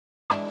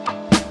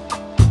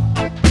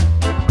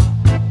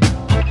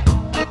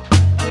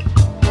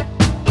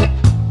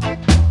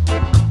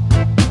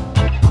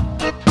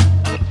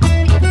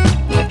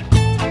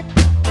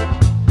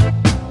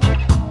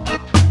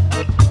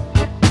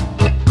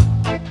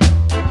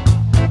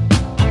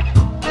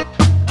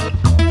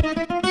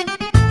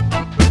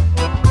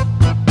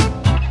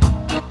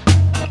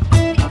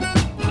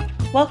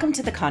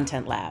Welcome to the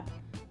Content Lab,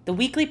 the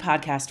weekly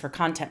podcast for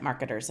content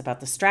marketers about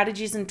the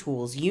strategies and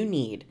tools you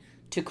need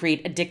to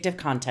create addictive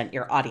content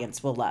your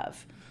audience will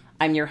love.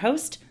 I'm your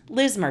host,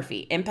 Liz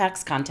Murphy,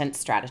 Impact's content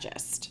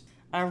strategist.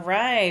 All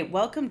right,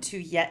 welcome to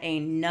yet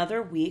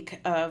another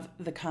week of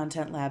the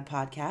Content Lab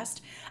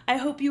podcast. I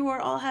hope you are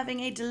all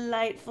having a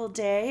delightful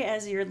day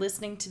as you're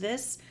listening to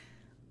this.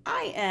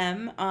 I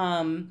am,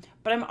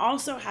 but I'm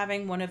also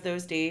having one of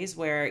those days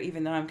where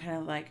even though I'm kind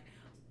of like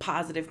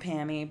positive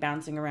Pammy,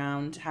 bouncing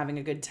around, having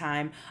a good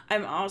time,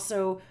 I'm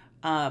also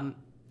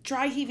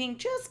dry heaving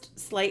just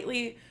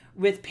slightly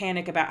with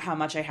panic about how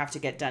much I have to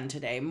get done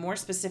today. More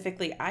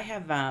specifically, I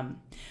have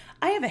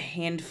a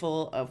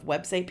handful of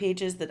website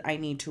pages that I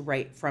need to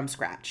write from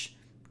scratch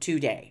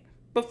today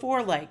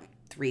before like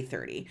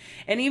 3:30.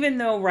 And even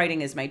though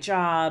writing is my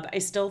job, I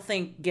still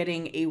think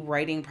getting a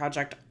writing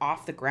project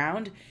off the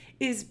ground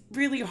is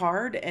really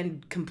hard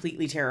and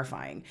completely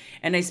terrifying.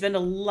 And I spend a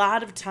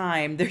lot of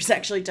time, there's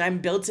actually time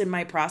built in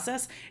my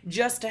process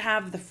just to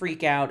have the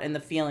freak out and the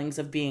feelings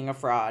of being a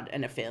fraud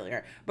and a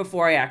failure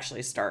before I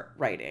actually start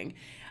writing.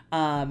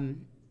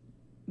 In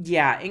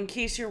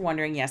case you're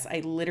wondering, yes, I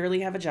literally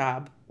have a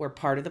job where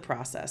part of the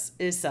process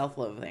is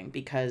self-loathing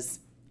because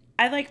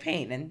I like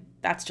pain and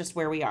that's just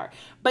where we are.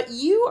 But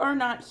you are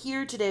not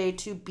here today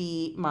to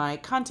be my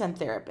content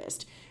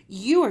therapist.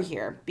 You are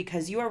here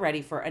because you are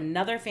ready for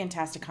another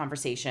fantastic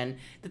conversation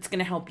that's going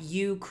to help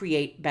you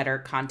create better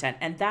content.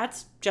 And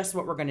that's just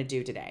what we're going to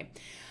do today.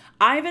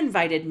 I've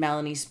invited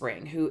Melanie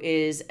Spring, who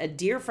is a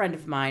dear friend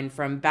of mine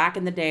from back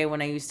in the day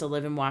when I used to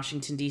live in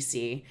Washington,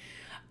 D.C.,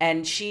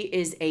 and she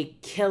is a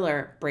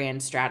killer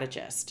brand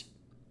strategist.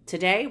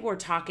 Today, we're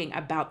talking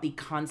about the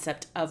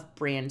concept of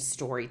brand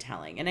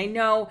storytelling. And I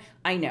know,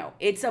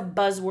 it's a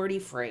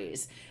buzzwordy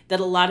phrase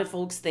that a lot of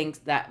folks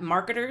think that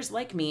marketers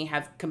like me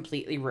have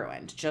completely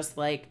ruined, just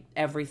like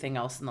everything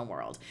else in the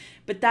world.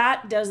 But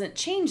that doesn't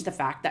change the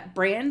fact that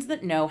brands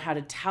that know how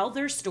to tell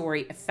their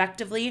story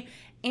effectively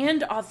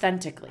and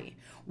authentically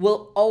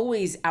will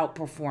always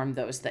outperform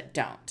those that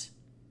don't.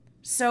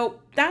 So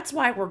that's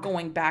why we're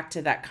going back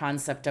to that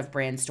concept of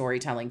brand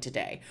storytelling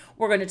today.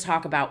 We're going to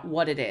talk about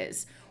what it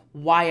is,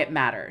 why it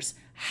matters,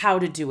 how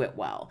to do it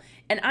well.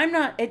 And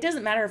it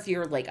doesn't matter if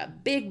you're like a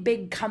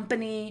big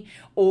company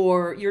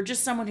or you're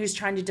just someone who's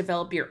trying to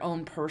develop your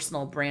own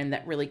personal brand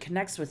that really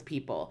connects with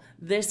people.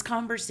 This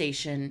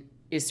conversation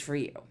is for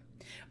you.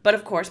 But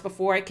of course,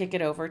 before I kick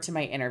it over to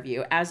my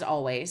interview, as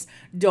always,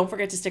 don't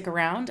forget to stick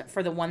around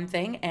for the one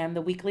thing and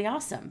the weekly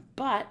awesome.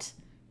 But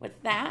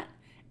with that,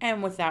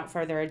 and without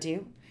further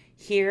ado,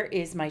 here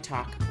is my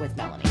talk with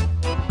Melanie.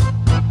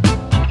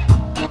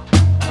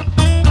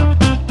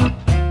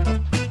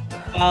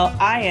 Well,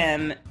 I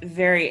am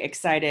very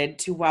excited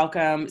to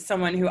welcome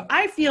someone who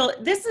I feel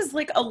this is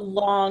like a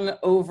long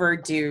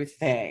overdue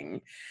thing.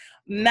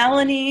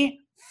 Melanie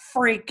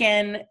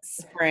freaking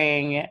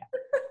Spring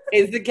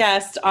is the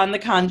guest on the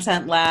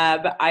Content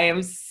Lab. I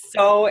am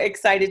so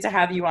excited to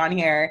have you on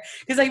here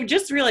because I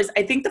just realized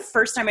I think the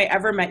first time I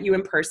ever met you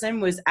in person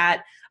was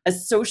at a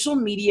social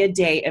media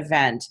day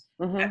event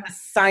at the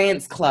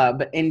Science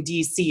Club in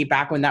DC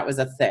back when that was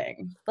a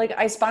thing. Like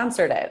I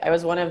sponsored it. I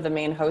was one of the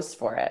main hosts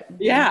for it.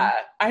 Yeah,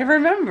 I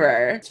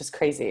remember. It's just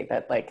crazy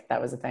that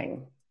that was a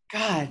thing.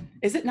 God,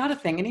 is it not a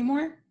thing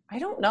anymore? I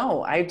don't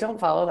know. I don't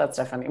follow that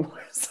stuff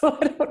anymore. So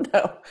I don't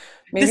know.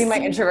 Maybe my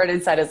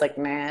introverted side is like,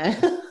 nah.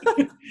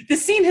 The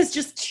scene has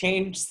just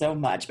changed so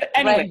much. But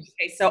anyway, Right.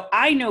 Okay, so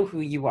I know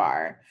who you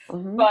are.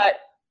 But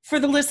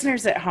for the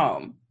listeners at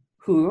home,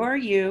 who are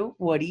you?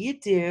 What do you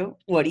do?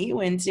 What are you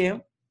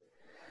into?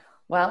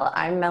 Well,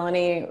 I'm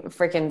Melanie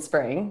freaking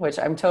Spring, which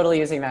I'm totally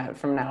using that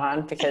from now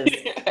on because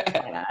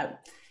why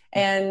not?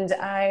 And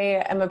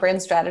I am a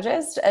brand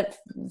strategist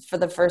for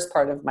the first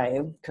part of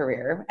my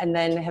career, and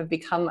then have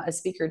become a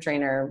speaker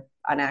trainer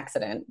on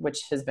accident,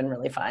 which has been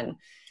really fun.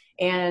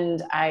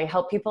 And I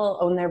help people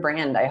own their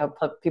brand. I help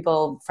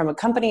people from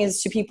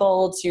companies to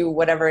people to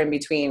whatever in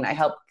between. I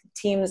help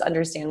teams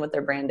understand what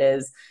their brand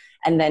is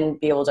and then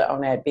be able to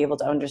own it, be able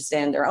to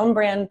understand their own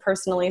brand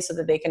personally so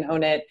that they can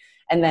own it.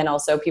 And then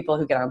also people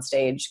who get on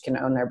stage can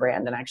own their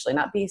brand and actually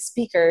not be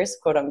speakers,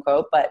 quote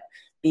unquote, but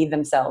be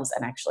themselves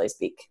and actually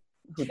speak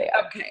who they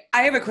are. Okay.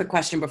 I have a quick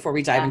question before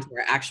we dive into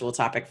our actual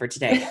topic for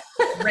today.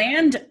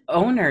 Brand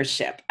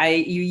ownership.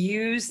 You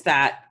use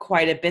that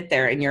quite a bit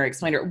there in your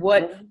explainer.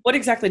 What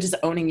exactly does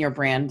owning your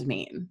brand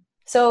mean?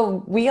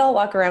 So we all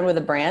walk around with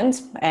a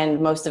brand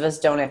and most of us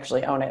don't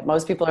actually own it.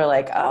 Most people are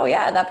like, oh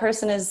yeah, that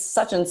person is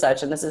such and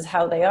such and this is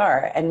how they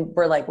are. And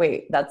we're like,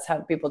 wait, that's how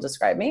people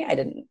describe me? I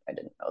didn't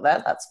know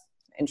that. That's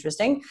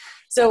interesting.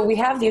 So we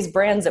have these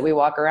brands that we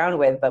walk around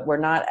with, but we're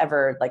not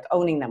ever like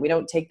owning them. We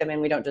don't take them in.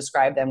 We don't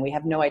describe them. We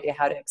have no idea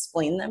how to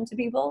explain them to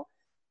people,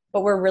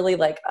 but we're really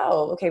like,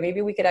 oh, okay,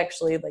 maybe we could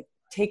actually like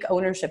take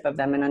ownership of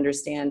them and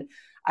understand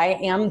I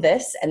am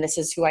this, and this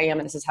is who I am,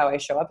 and this is how I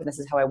show up, and this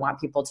is how I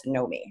want people to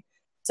know me.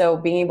 So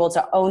being able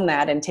to own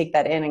that and take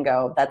that in and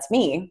go, that's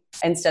me,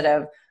 instead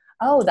of,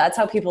 oh, that's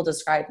how people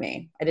describe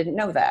me. I didn't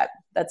know that.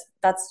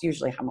 That's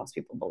usually how most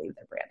people believe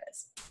their brand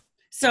is.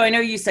 So I know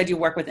you said you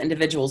work with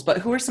individuals, but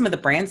who are some of the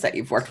brands that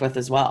you've worked with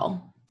as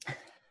well?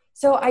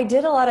 So I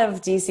did a lot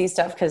of DC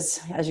stuff because,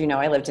 as you know,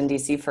 I lived in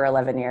DC for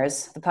 11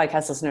 years. The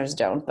podcast listeners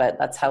don't, but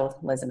that's how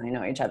Liz and I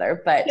know each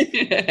other. But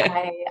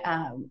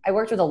I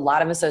worked with a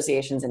lot of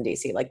associations in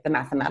DC, like the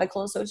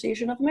Mathematical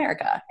Association of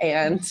America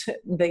and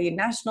the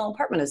National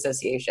Apartment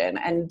Association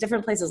and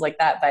different places like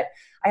that. But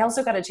I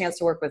also got a chance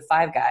to work with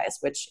Five Guys,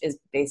 which is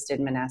based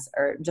in Manassas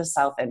or just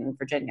south in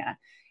Virginia.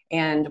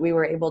 And we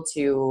were able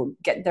to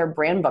get their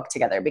brand book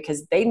together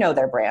because they know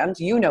their brand,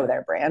 you know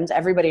their brand,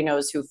 everybody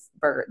knows who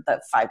the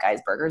Five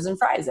Guys Burgers and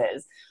Fries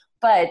is,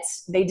 but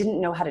they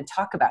didn't know how to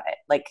talk about it.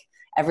 Like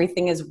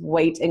everything is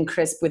white and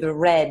crisp with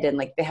red, and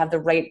like they have the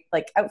right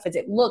like outfits.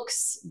 It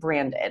looks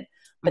branded,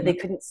 but they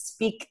couldn't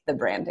speak the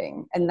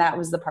branding, and that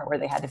was the part where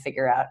they had to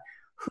figure out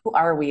who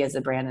are we as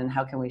a brand and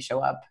how can we show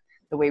up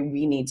the way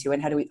we need to,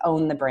 and how do we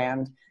own the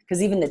brand.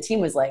 Because even the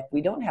team was like,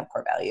 we don't have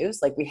core values.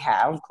 Like we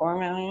have core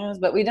values,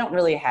 but we don't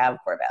really have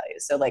core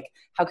values. So like,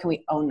 how can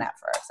we own that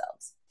for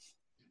ourselves?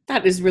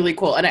 That is really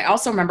cool. And I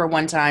also remember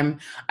one time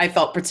I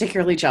felt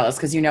particularly jealous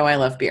because you know I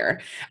love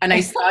beer. And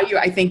I saw you,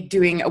 I think,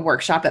 doing a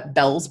workshop at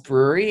Bell's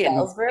Brewery.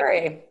 Bell's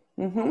Brewery.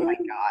 Mm-hmm. Oh my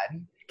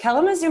God.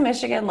 Kalamazoo,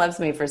 Michigan loves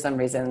me for some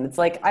reason. It's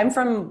like I'm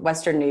from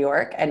Western New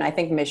York, and I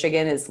think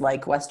Michigan is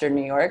like Western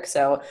New York.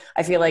 So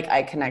I feel like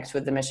I connect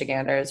with the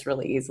Michiganders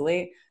really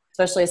easily,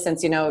 especially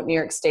since, you know, New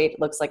York State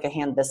looks like a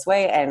hand this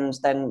way, and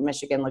then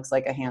Michigan looks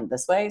like a hand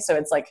this way. So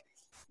it's like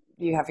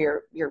you have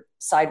your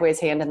sideways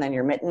hand and then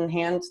your mitten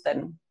hand.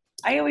 Then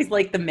I always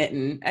like the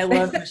mitten. I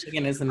love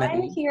Michigan as a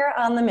mitten. I'm here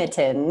on the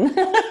mitten.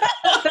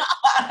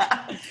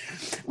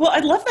 Well, I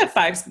love that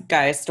Five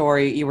Guys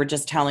story you were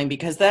just telling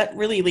because that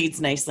really leads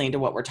nicely into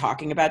what we're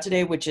talking about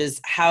today, which is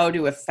how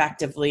to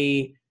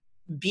effectively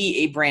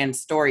be a brand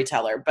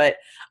storyteller. But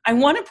I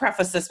want to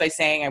preface this by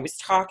saying I was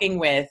talking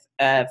with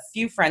a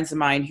few friends of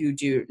mine who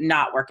do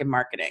not work in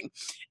marketing.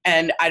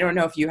 And I don't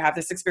know if you have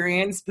this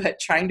experience, but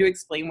trying to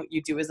explain what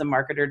you do as a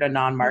marketer to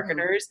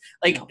non-marketers,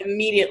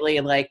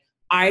 immediately, like,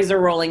 eyes are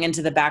rolling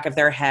into the back of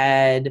their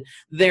head.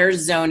 They're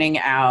zoning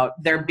out.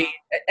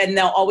 And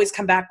they'll always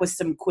come back with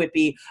some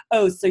quippy,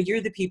 oh, so you're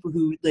the people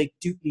who like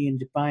dupe me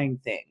into buying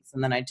things.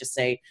 And then I just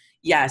say,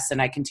 yes. And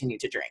I continue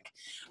to drink.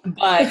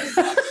 But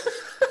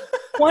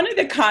one of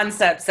the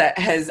concepts that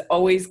has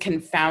always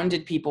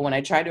confounded people when I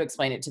try to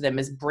explain it to them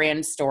is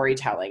brand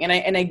storytelling.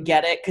 And I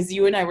get it because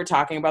you and I were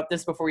talking about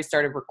this before we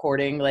started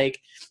recording. Like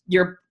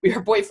your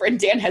boyfriend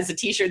Dan has a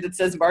t-shirt that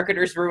says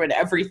marketers ruin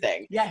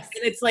everything. Yes.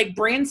 And it's like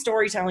brand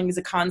storytelling is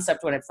a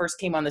concept. When it first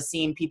came on the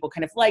scene, people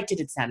kind of liked it.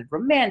 It sounded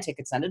romantic.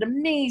 It sounded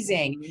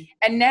amazing. Mm-hmm.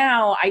 And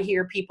now I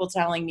hear people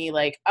telling me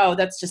like, oh,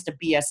 that's just a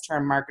BS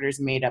term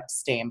marketers made up to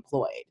stay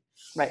employed.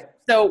 Right.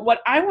 So what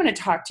I want to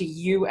talk to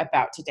you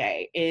about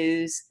today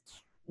is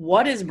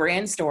what is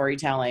brand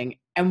storytelling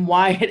and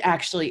why it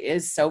actually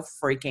is so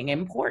freaking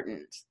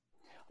important.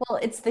 Well,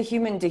 it's the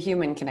human to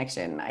human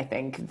connection, I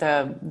think,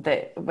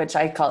 the which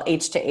I call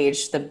H to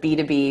H, the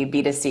B2B,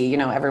 B2C, you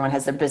know, everyone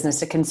has their business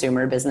to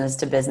consumer, business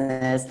to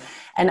business.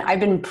 And I've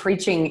been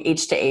preaching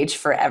H to H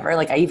forever.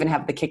 Like I even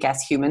have the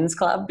Kick-Ass Humans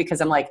Club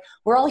because I'm like,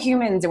 we're all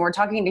humans and we're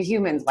talking to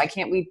humans. Why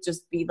can't we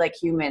just be like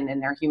human in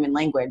their human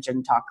language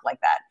and talk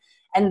like that?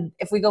 And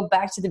if we go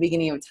back to the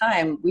beginning of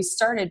time, we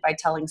started by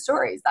telling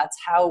stories. That's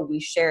how we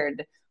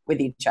shared with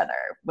each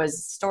other,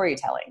 was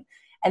storytelling.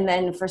 And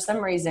then for some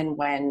reason,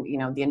 when, you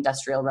know, the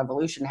Industrial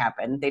Revolution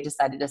happened, they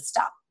decided to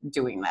stop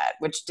doing that,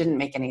 which didn't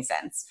make any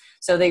sense.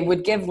 So they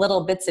would give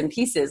little bits and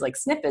pieces, like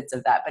snippets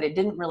of that, but it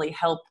didn't really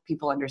help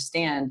people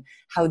understand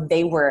how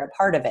they were a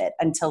part of it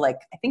until like,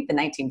 I think the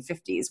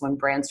 1950s when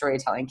brand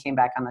storytelling came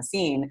back on the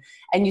scene.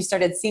 And you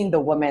started seeing the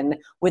woman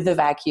with the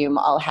vacuum,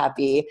 all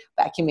happy,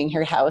 vacuuming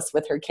her house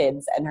with her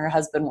kids and her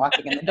husband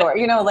walking in the door.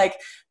 You know, like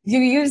you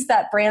use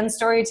that brand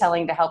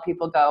storytelling to help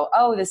people go,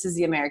 oh, this is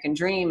the American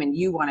dream and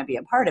you want to be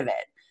a part of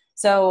it.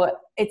 So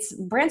it's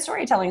brand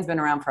storytelling has been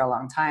around for a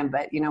long time,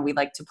 but, you know, we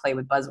like to play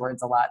with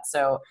buzzwords a lot.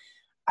 So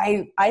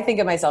I think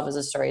of myself as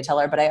a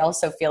storyteller, but I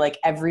also feel like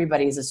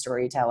everybody's a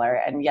storyteller.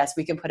 And yes,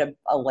 we can put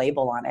a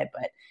label on it,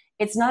 but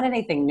it's not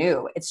anything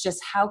new. It's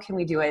just how can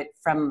we do it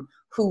from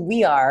who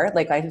we are,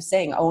 like I was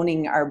saying,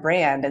 owning our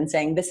brand and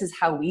saying, this is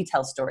how we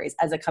tell stories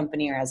as a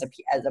company or as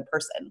a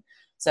person.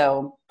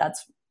 So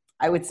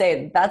I would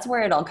say that's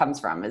where it all comes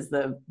from, is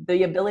the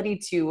ability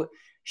to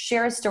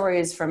share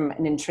stories from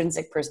an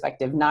intrinsic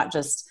perspective, not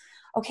just,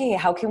 okay,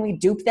 how can we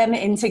dupe them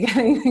into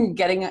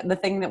getting the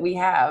thing that we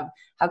have?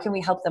 How can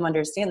we help them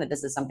understand that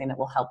this is something that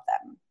will help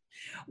them?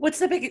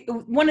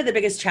 One of the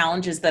biggest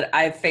challenges that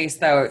I've faced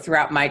though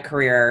throughout my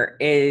career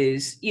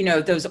is, you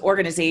know, those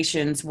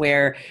organizations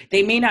where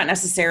they may not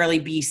necessarily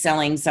be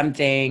selling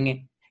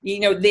something, you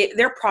know,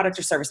 their product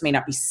or service may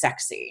not be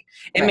sexy.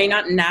 It may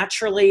not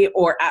naturally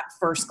or at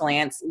first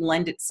glance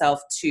lend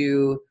itself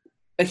to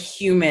a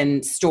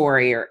human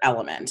story or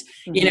element.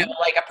 Mm-hmm. You know,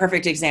 like a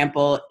perfect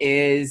example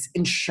is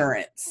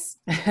insurance.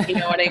 You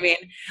know what I mean?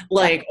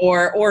 Like,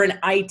 or an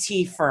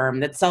IT firm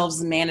that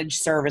sells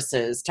managed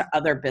services to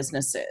other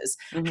businesses.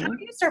 Mm-hmm. How do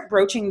you start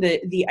broaching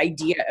the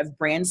idea of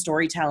brand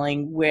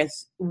storytelling with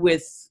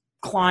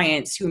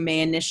clients who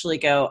may initially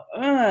go,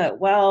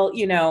 well,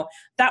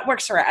 that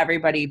works for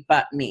everybody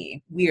but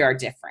me. We are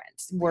different.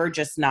 We're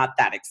just not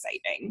that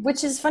exciting.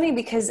 Which is funny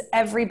because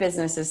every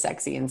business is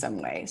sexy in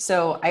some way.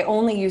 So I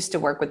only used to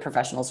work with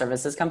professional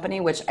services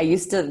company, which I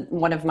used to,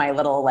 one of my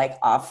little like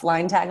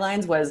offline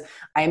taglines was,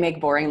 I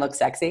make boring look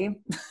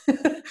sexy.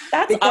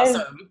 That's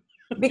awesome.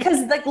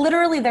 Because like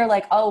literally they're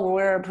like, oh,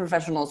 we're a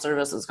professional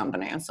services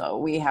company, so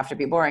we have to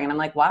be boring. And I'm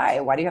like, why?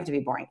 Why do you have to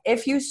be boring?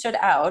 If you stood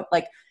out,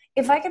 like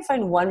if I could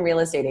find one real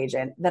estate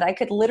agent that I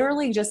could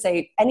literally just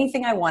say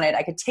anything I wanted,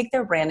 I could take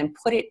their brand and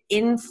put it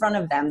in front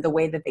of them the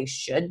way that they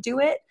should do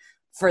it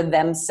for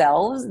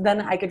themselves,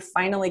 then I could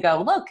finally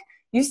go, look,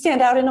 you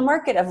stand out in a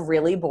market of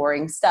really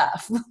boring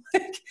stuff.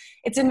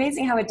 It's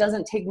amazing how it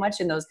doesn't take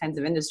much in those kinds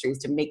of industries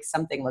to make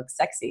something look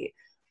sexy.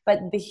 But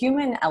the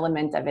human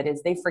element of it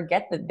is they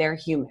forget that they're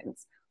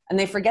humans and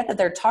they forget that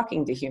they're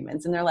talking to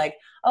humans. And they're like,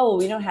 oh,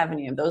 we don't have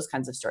any of those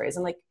kinds of stories.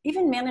 And like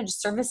even managed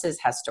services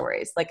has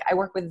stories. Like I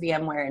work with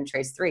VMware and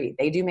Trace3.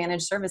 They do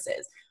managed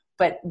services,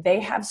 but they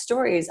have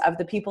stories of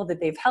the people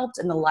that they've helped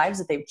and the lives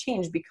that they've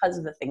changed because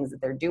of the things that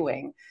they're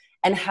doing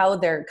and how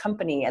their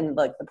company and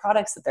like the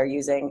products that they're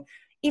using,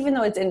 even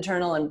though it's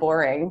internal and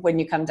boring when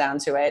you come down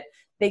to it,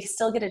 they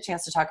still get a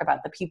chance to talk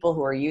about the people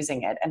who are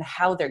using it and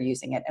how they're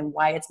using it and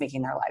why it's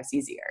making their lives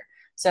easier.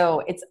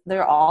 So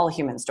they're all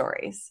human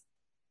stories.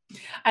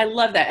 I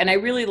love that. And I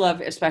really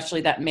love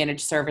especially that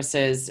managed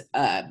services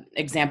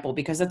example,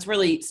 because that's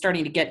really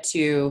starting to get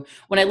to,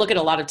 when I look at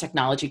a lot of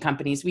technology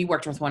companies, we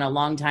worked with one a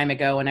long time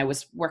ago and I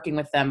was working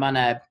with them on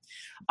a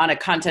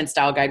content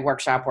style guide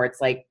workshop where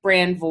it's like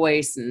brand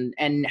voice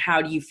and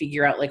how do you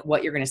figure out like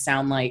what you're going to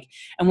sound like.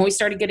 And when we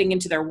started getting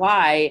into their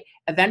why,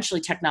 eventually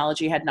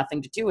technology had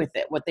nothing to do with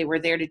it. What they were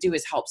there to do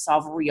is help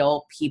solve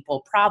real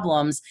people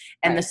problems.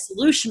 And the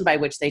solution by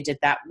which they did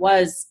that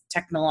was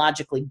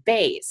technologically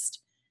based.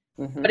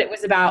 Mm-hmm. But it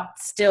was about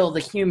still the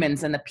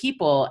humans and the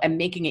people and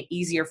making it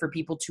easier for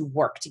people to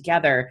work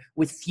together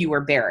with fewer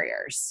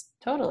barriers.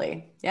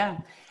 Totally. Yeah.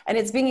 And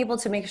it's being able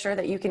to make sure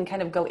that you can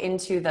kind of go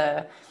into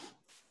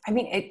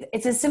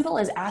it's as simple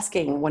as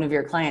asking one of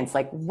your clients,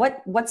 like,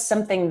 what's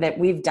something that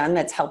we've done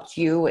that's helped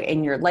you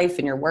in your life,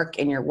 in your work,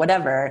 in your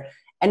whatever,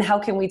 and how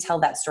can we tell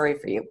that story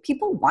for you?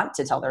 People want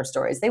to tell their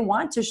stories. They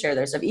want to share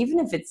their stuff. Even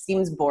if it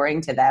seems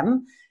boring to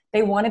them,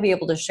 they want to be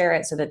able to share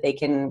it so that they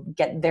can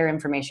get their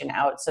information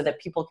out so that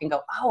people can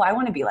go, oh, I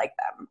want to be like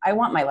them. I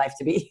want my life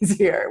to be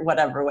easier,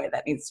 whatever way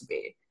that needs to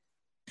be.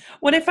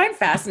 What I find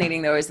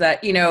fascinating though is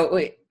that,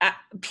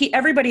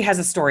 everybody has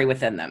a story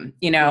within them,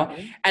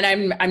 mm-hmm.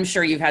 and I'm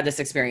sure you've had this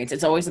experience.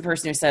 It's always the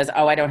person who says,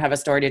 oh, I don't have a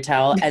story to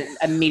tell. And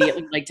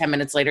immediately, like 10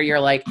 minutes later, you're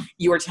like,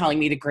 you are telling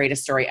me the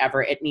greatest story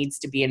ever. It needs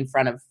to be in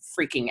front of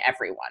freaking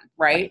everyone.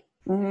 Right.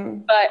 Mm-hmm.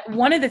 But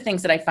one of the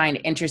things that I find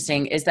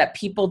interesting is that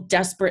people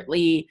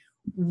desperately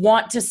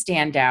want to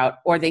stand out,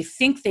 or they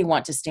think they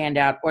want to stand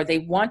out, or they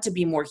want to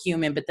be more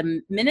human. But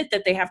the minute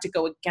that they have to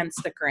go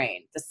against the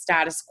grain, the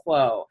status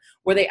quo,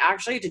 where they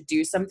actually have to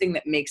do something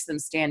that makes them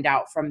stand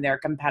out from their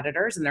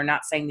competitors, and they're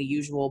not saying the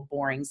usual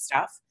boring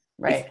stuff,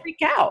 right? They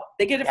freak out.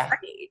 They get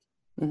afraid.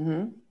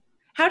 Mm-hmm.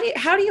 How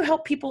do you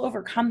help people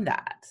overcome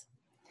that?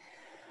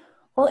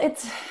 Well,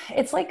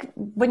 it's like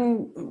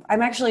when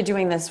I'm actually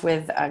doing this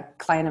with a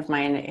client of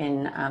mine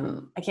in,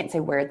 I can't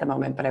say where at the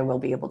moment, but I will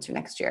be able to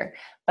next year.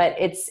 But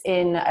it's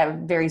in a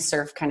very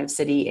surf kind of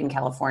city in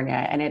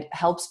California, and it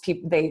helps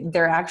people.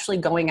 They're actually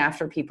going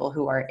after people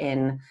who are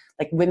in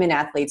like women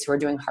athletes who are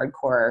doing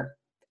hardcore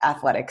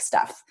athletic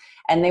stuff,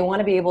 and they want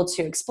to be able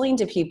to explain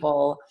to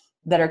people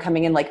that are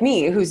coming in like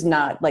me, who's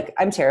not like,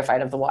 I'm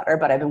terrified of the water,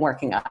 but I've been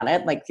working on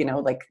it. Like,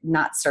 like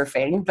not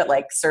surfing, but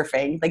like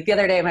surfing. Like the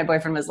other day, my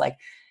boyfriend was like,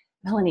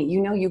 Melanie,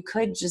 you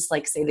could just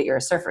like say that you're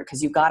a surfer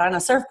because you got on a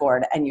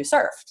surfboard and you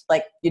surfed.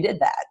 Like you did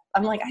that.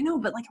 I'm like, I know,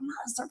 but like I'm not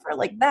a surfer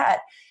like that.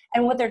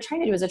 And what they're trying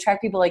to do is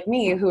attract people like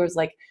me who is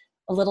like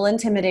a little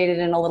intimidated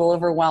and a little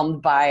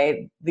overwhelmed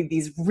by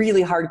these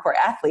really hardcore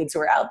athletes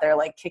who are out there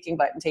like kicking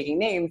butt and taking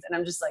names. And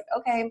I'm just like,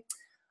 okay,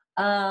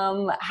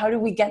 how do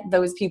we get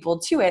those people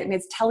to it? And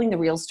it's telling the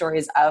real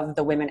stories of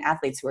the women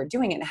athletes who are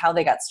doing it and how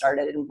they got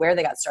started and where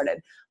they got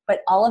started. But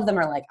all of them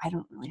are like, I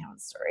don't really have a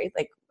story.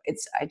 Like,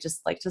 I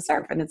just like to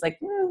surf. And it's like,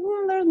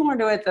 there's more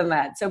to it than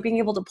that. So being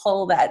able to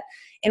pull that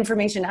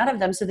information out of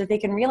them so that they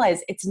can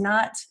realize it's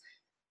not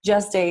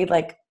just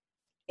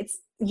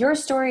your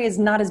story is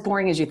not as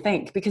boring as you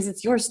think because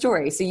it's your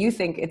story. So you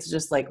think it's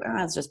just like,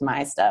 it's just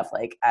my stuff.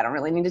 Like, I don't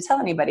really need to tell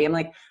anybody. I'm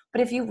like,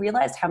 but if you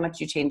realized how much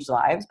you changed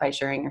lives by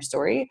sharing your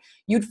story,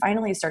 you'd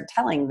finally start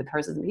telling the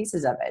parts and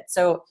pieces of it.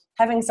 So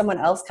having someone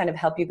else kind of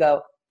help you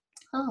go,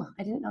 oh,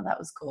 I didn't know that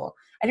was cool.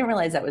 I didn't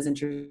realize that was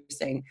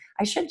interesting.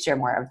 I should share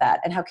more of that.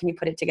 And how can you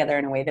put it together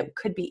in a way that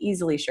could be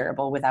easily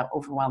shareable without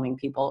overwhelming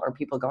people or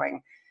people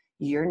going,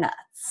 you're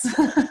nuts.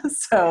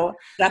 So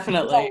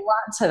definitely there's a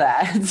lot to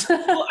that.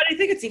 Well, and I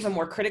think it's even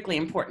more critically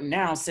important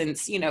now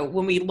since,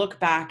 when we look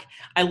back,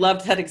 I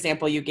loved that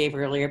example you gave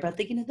earlier about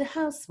the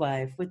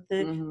housewife with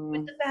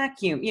the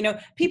vacuum.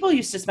 People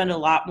used to spend a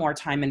lot more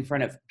time in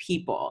front of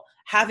people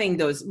having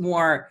those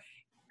more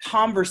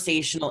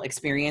conversational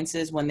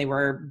experiences when they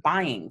were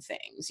buying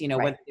things, you know,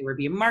 Right. whether they were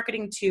being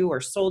marketing to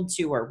or sold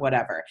to or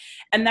whatever.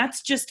 And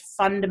that's just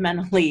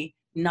fundamentally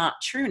not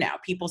true now.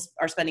 People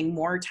are spending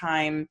more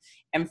time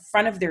in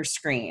front of their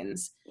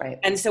screens. Right.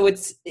 And so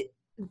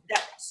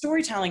that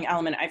storytelling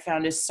element I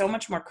found is so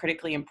much more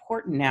critically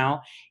important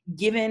now,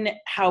 given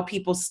how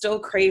people still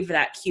crave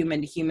that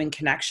human to human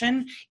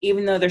connection,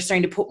 even though they're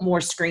starting to put more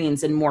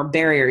screens and more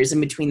barriers in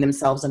between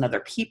themselves and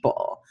other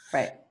people.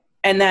 Right.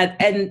 And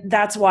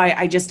that's why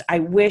I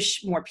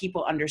wish more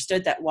people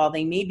understood that while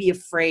they may be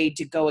afraid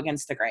to go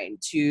against the grain,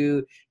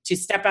 to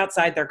step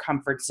outside their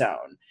comfort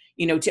zone,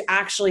 you know, to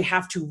actually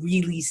have to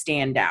really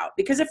stand out,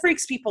 because it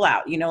freaks people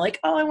out, you know, like,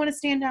 oh, I want to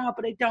stand out,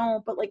 but I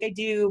don't, but like I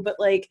do, but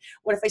like,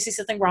 what if I say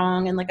something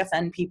wrong and like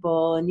offend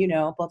people and, you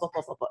know, blah, blah,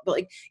 blah, blah, blah. But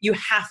like, you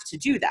have to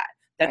do that.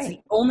 That's Right.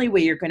 the only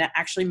way you're going to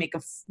actually make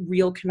a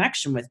real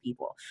connection with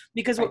people,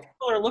 because what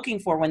people are looking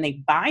for when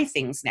they buy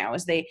things now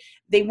is they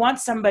want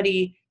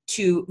somebody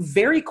to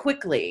very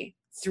quickly,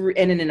 through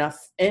in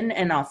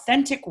an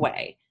authentic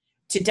way,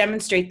 to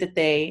demonstrate that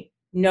they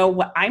know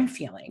what I'm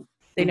feeling.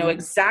 They know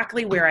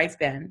exactly where I've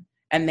been,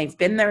 and they've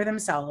been there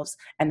themselves,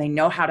 and they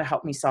know how to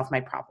help me solve my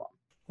problem.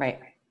 Right.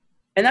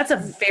 And that's a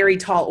very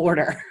tall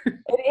order.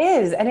 It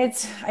is. And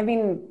it's, I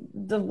mean,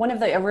 one of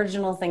the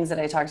original things that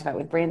I talked about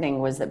with branding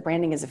was that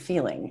branding is a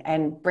feeling,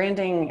 and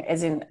branding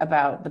isn't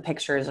about the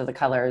pictures or the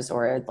colors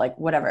or like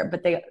whatever,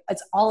 but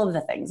it's all of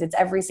the things. It's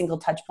every single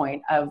touch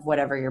point of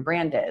whatever your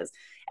brand is.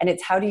 And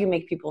it's how do you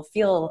make people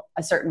feel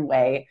a certain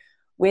way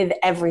with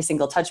every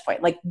single touch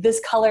point. Like this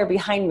color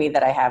behind me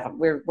that I have,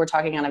 we're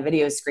talking on a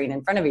video screen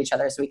in front of each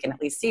other so we can at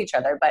least see each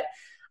other, but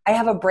I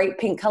have a bright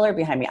pink color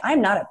behind me.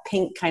 I'm not a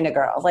pink kind of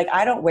girl. Like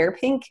I don't wear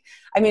pink.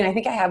 I mean, I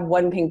think I have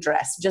one pink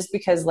dress just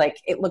because like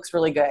it looks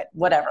really good,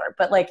 whatever.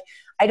 But like,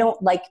 I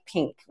don't like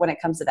pink when it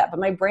comes to that. But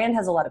my brand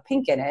has a lot of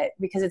pink in it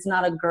because it's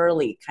not a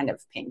girly kind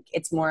of pink.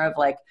 It's more of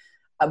like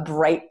a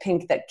bright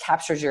pink that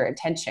captures your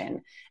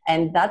attention.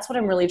 And that's what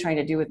I'm really trying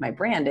to do with my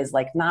brand, is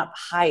like not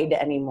hide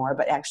anymore,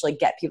 but actually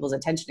get people's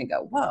attention and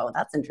go, whoa,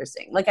 that's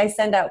interesting. Like I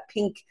send out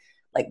pink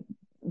like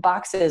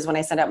boxes when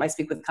I send out my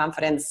Speak with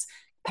Confidence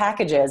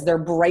packages. They're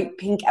bright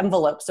pink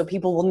envelopes so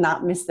people will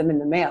not miss them in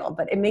the mail,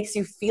 but it makes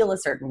you feel a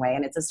certain way,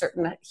 and it's a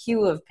certain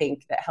hue of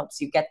pink that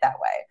helps you get that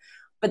way.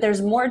 But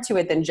there's more to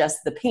it than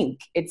just the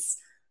pink. It's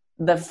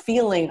the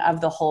feeling of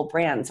the whole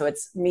brand. So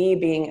it's me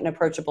being an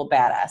approachable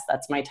badass.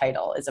 That's my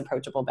title, is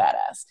approachable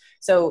badass.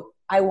 So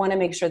I want to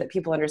make sure that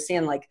people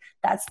understand, like,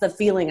 that's the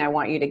feeling I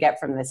want you to get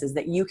from this, is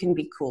that you can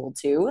be cool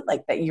too.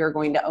 Like that you're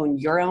going to own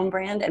your own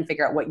brand and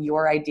figure out what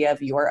your idea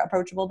of your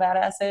approachable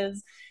badass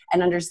is,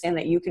 and understand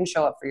that you can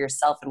show up for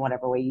yourself in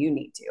whatever way you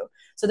need to.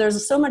 So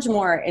there's so much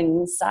more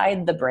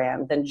inside the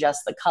brand than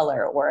just the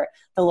color or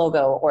the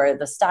logo or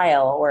the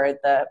style or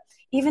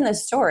even the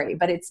story,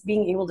 but it's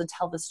being able to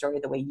tell the story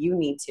the way you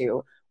need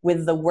to,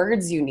 with the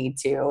words you need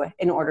to,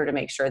 in order to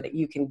make sure that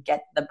you can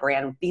get the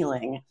brand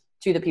feeling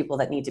to the people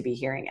that need to be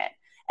hearing it.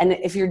 And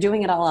if you're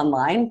doing it all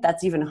online,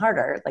 that's even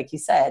harder, like you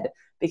said,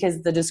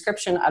 because the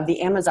description of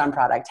the Amazon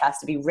product has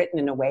to be written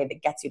in a way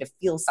that gets you to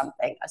feel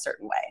something a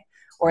certain way,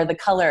 or the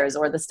colors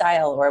or the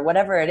style or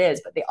whatever it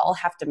is, but they all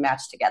have to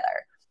match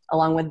together,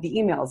 along with the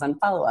emails and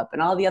follow-up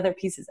and all the other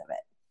pieces of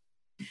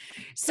it.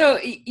 So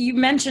you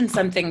mentioned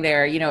something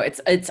there, you know,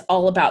 it's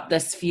all about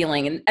this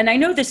feeling. And I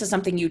know this is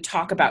something you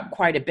talk about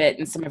quite a bit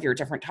in some of your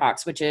different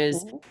talks, which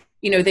is,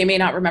 you know, they may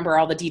not remember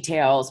all the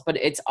details, but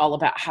it's all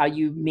about how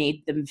you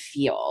made them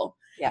feel.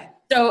 Yeah.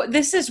 So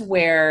this is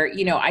where,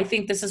 you know, I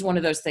think this is one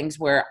of those things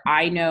where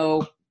I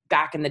know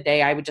back in the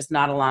day, I would just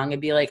nod along and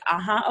be like,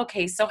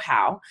 okay, so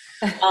how?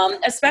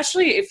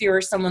 Especially if you're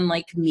someone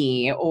like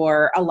me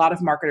or a lot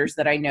of marketers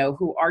that I know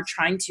who are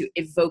trying to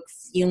evoke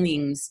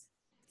feelings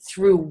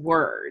through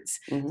words.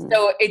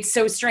 So it's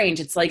so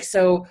strange. It's like,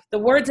 so the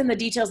words and the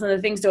details and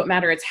the things don't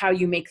matter. It's how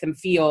you make them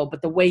feel,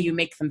 but the way you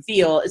make them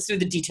feel is through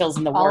the details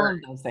and the all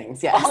words. All of those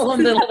things, yes. All of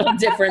the little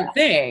different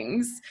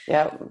things.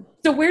 Yep.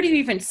 So where do you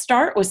even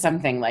start with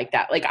something like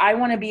that? Like, I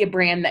want to be a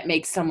brand that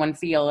makes someone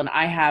feel, and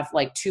I have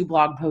like 2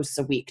 blog posts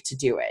a week to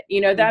do it. You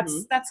know,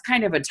 that's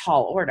kind of a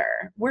tall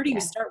order. Where do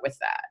you start with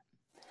that?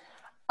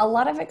 A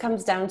lot of it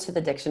comes down to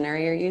the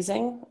dictionary you're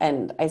using.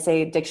 And I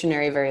say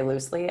dictionary very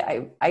loosely.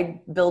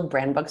 I build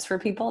brand books for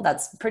people.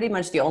 That's pretty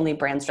much the only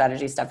brand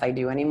strategy stuff I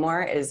do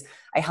anymore, is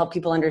I help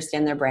people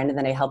understand their brand and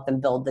then I help them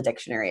build the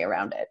dictionary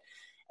around it.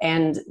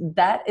 And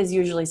that is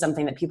usually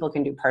something that people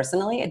can do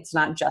personally. It's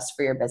not just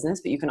for your business,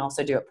 but you can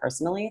also do it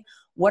personally.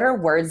 What are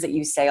words that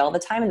you say all the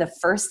time? And the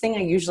first thing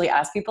I usually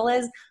ask people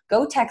is,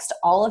 go text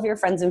all of your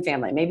friends and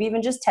family, maybe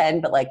even just 10,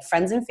 but like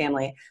friends and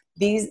family,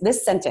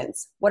 this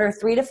sentence. What are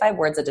 3 to 5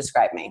 words that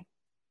describe me?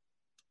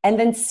 And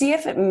then see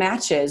if it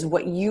matches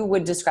what you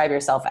would describe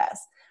yourself as.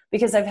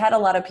 Because I've had a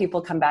lot of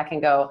people come back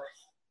and go,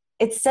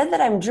 it said that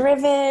I'm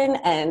driven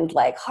and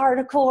like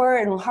hardcore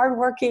and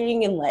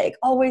hardworking and like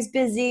always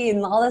busy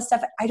and all this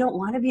stuff. I don't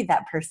want to be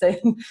that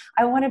person.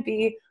 I want to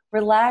be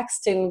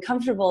relaxed and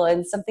comfortable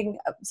and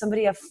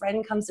somebody, a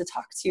friend comes to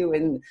talk to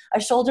and a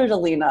shoulder to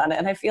lean on.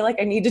 And I feel like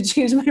I need to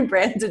change my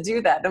brand to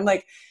do that. And I'm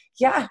like,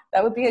 yeah,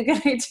 that would be a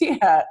good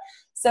idea.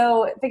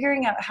 So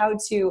figuring out how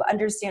to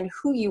understand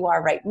who you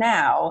are right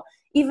now,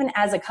 even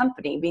as a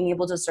company, being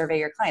able to survey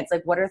your clients,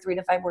 like what are 3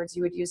 to 5 words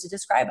you would use to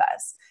describe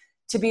us,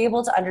 to be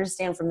able to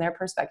understand from their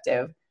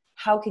perspective,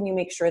 how can you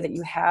make sure that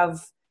you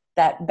have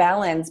that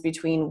balance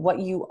between what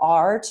you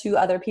are to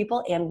other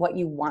people and what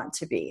you want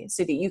to be,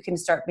 so that you can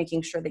start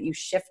making sure that you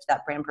shift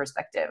that brand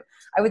perspective.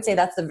 I would say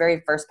that's the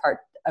very first part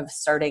of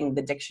starting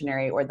the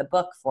dictionary or the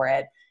book for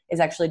it, is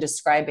actually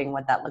describing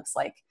what that looks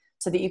like,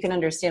 so that you can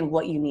understand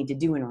what you need to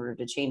do in order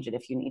to change it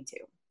if you need to.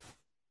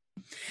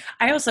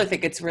 I also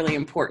think it's really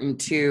important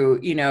to,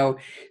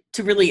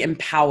 to really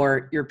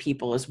empower your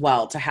people as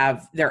well, to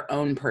have their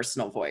own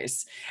personal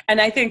voice. And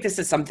I think this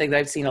is something that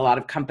I've seen a lot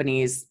of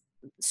companies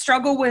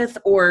struggle with,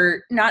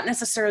 or not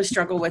necessarily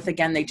struggle with.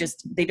 Again,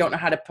 they don't know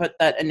how to put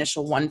that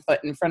initial one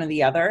foot in front of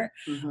the other.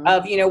 Mm-hmm.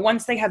 Of,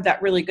 once they have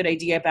that really good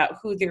idea about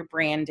who their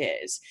brand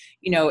is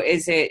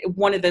it,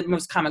 one of the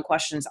most common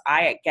questions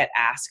I get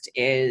asked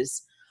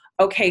is,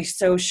 okay,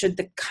 so should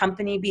the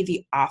company be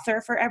the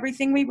author for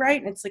everything we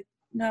write? And it's like,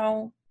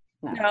 no,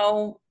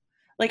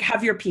 like,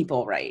 have your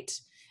people write.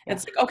 Yeah.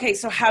 It's like, okay,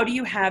 so how do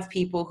you have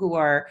people who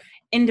are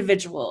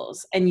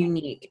individuals and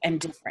unique and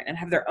different and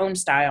have their own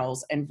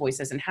styles and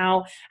voices? And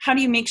how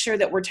do you make sure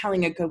that we're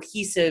telling a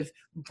cohesive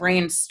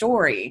brand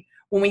story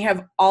when we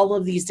have all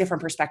of these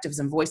different perspectives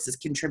and voices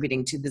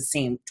contributing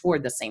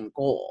toward the same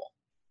goal?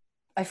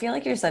 I feel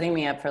like you're setting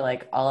me up for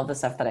like all of the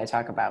stuff that I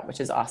talk about, which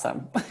is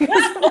awesome.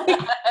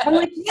 I'm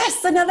like,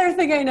 yes, another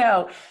thing I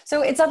know.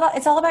 So it's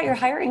all about your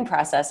hiring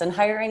process and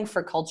hiring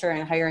for culture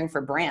and hiring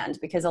for brand,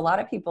 because a lot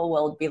of people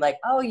will be like,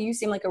 oh, you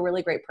seem like a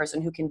really great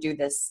person who can do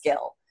this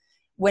skill.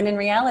 When in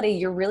reality,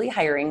 you're really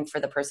hiring for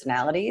the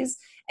personalities,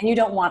 and you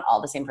don't want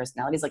all the same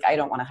personalities. Like, I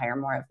don't want to hire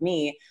more of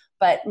me,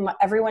 but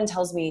everyone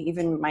tells me,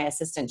 even my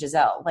assistant,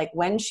 Giselle, like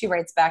when she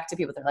writes back to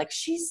people, they're like,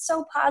 she's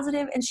so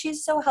positive and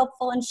she's so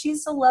helpful and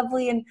she's so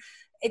lovely. And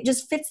it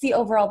just fits the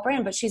overall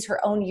brand, but she's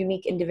her own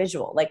unique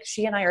individual. Like,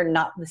 she and I are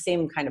not the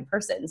same kind of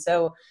person.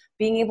 So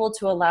being able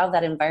to allow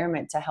that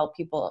environment to help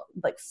people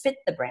like fit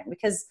the brand,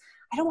 because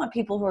I don't want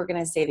people who are going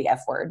to say the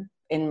F word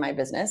in my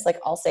business. Like,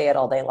 I'll say it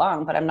all day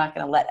long, but I'm not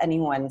going to let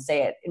anyone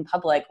say it in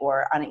public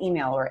or on an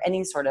email or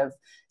any sort of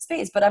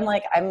space. But I'm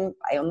like, I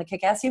own the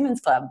Kick-Ass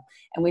Humans Club,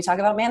 and we talk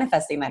about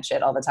manifesting that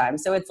shit all the time.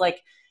 So it's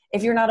like,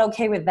 if you're not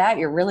okay with that,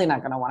 you're really not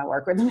going to want to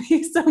work with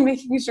me. So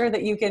making sure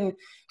that you can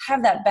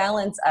have that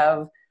balance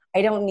of,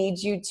 I don't need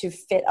you to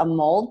fit a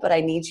mold, but I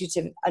need you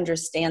to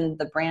understand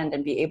the brand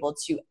and be able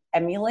to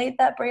emulate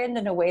that brand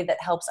in a way that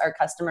helps our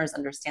customers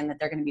understand that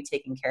they're going to be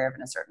taken care of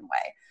in a certain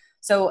way.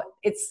 So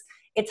it's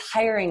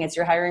hiring, it's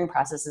your hiring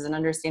processes and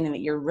understanding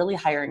that you're really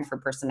hiring for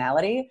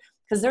personality,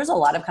 because there's a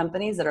lot of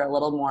companies that are a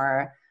little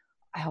more,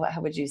 how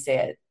would you say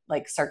it,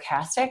 like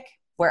sarcastic,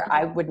 where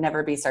I would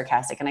never be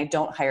sarcastic, and I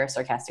don't hire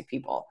sarcastic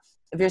people.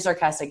 If you're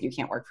sarcastic, you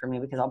can't work for me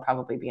because I'll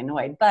probably be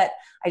annoyed. But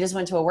I just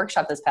went to a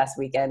workshop this past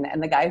weekend,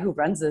 and the guy who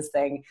runs this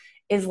thing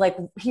is like,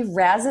 he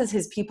razzes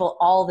his people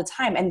all the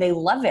time and they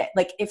love it.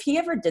 Like, if he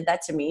ever did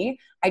that to me,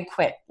 I'd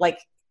quit. Like,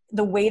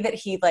 the way that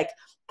he like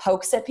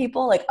pokes at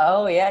people, like,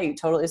 oh yeah, you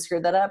totally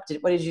screwed that up.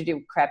 What did you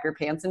do? Crap your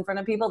pants in front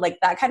of people? Like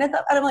that kind of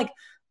stuff. And I'm like,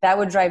 that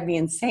would drive me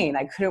insane.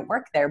 I couldn't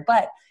work there.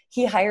 But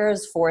he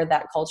hires for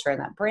that culture and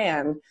that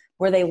brand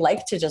where they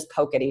like to just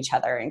poke at each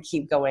other and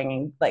keep going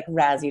and like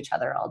razz each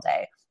other all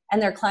day.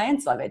 And their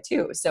clients love it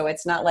too. So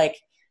it's not like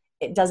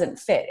it doesn't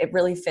fit. It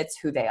really fits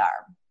who they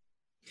are.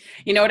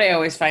 You know what I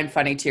always find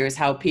funny too is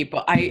how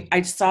people,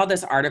 I saw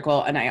this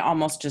article and I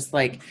almost just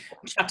like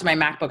chucked my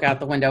MacBook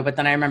out the window, but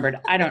then I remembered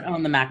I don't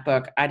own the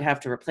MacBook. I'd have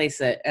to replace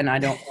it and I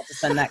don't want to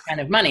spend that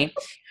kind of money.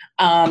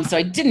 So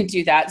I didn't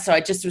do that. So I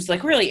just was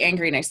like really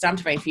angry and I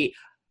stomped my feet.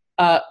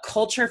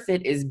 Culture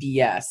fit is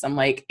BS. I'm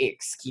like,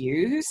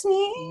 excuse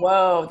me?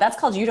 Whoa, that's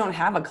called you don't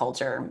have a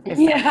culture.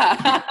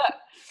 Yeah.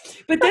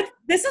 But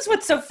this is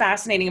what's so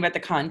fascinating about the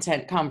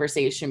content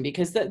conversation,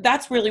 because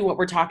that's really what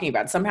we're talking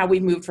about. Somehow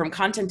we've moved from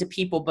content to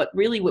people, but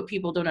really what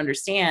people don't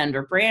understand,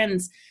 or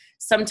brands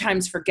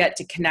sometimes forget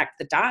to connect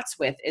the dots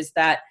with, is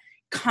that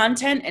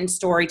content and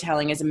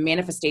storytelling is a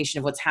manifestation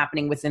of what's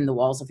happening within the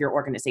walls of your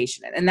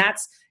organization. And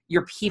that's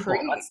your people.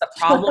 That's the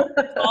problem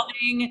you're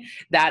solving.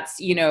 That's,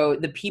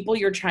 the people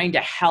you're trying to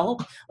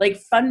help. Like,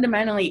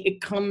 fundamentally,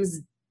 it comes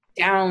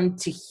down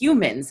to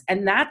humans.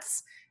 And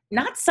that's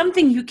not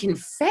something you can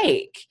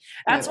fake.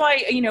 That's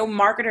why,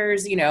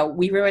 marketers,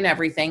 we ruin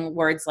everything,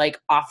 words like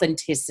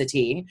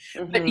authenticity.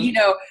 Mm-hmm. But,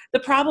 the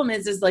problem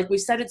is like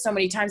we've said it so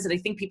many times that I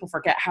think people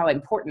forget how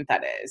important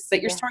that is, that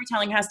your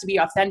storytelling has to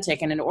be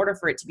authentic. And in order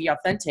for it to be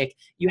authentic,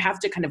 you have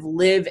to kind of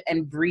live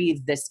and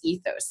breathe this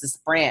ethos, this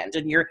brand,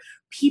 and your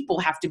people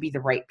have to be the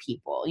right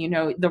people,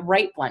 the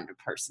right blend of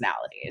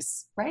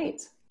personalities.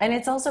 Right. And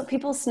it's also,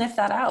 people sniff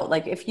that out.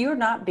 Like, if you're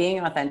not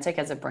being authentic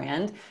as a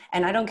brand,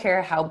 and I don't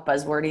care how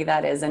buzzwordy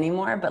that is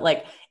anymore, but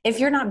like, if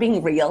you're not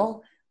being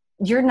real,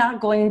 you're not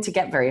going to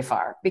get very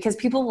far because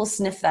people will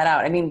sniff that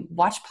out. I mean,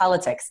 watch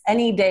politics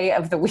any day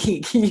of the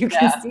week. You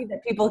can see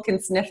that people can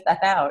sniff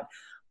that out.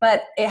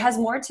 But it has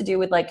more to do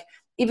with like,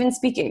 even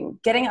speaking,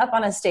 getting up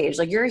on a stage,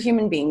 like you're a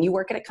human being, you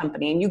work at a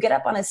company and you get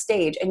up on a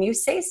stage and you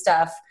say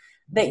stuff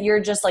that you're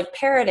just like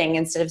parroting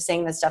instead of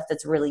saying the stuff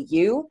that's really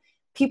you.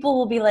 People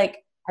will be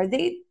like, are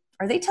they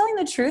telling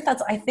the truth?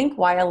 That's, I think,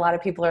 why a lot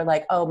of people are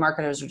like, oh,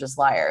 marketers are just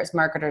liars.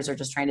 Marketers are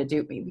just trying to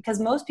dupe me, because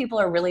most people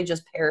are really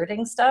just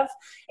parroting stuff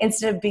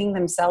instead of being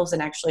themselves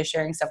and actually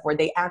sharing stuff where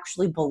they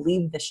actually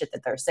believe the shit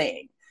that they're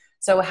saying.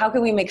 So how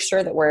can we make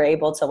sure that we're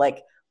able to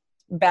like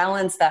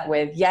balance that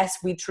with, yes,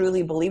 we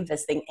truly believe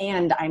this thing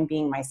and I'm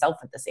being myself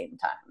at the same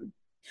time?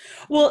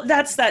 Well,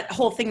 that's that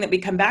whole thing that we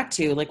come back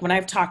to. Like when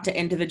I've talked to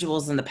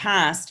individuals in the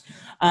past,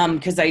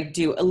 because I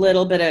do a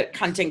little bit of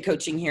content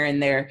coaching here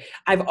and there,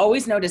 I've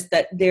always noticed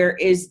that there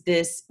is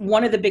this,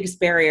 one of the biggest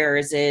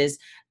barriers is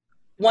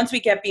once we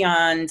get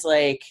beyond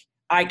like,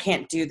 I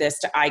can't do this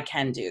to I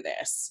can do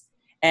this.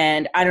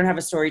 And I don't have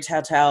a story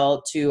to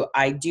tell to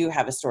I do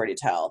have a story to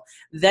tell.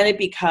 Then it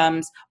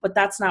becomes, but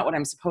that's not what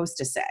I'm supposed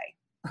to say.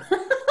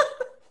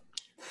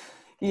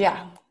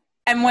 Yeah.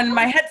 And when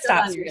my head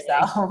stops reeling,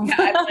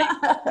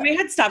 when my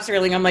head stops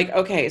reeling, I'm like,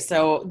 okay,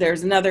 so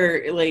there's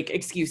another like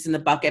excuse in the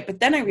bucket. But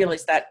then I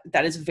realized that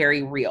that is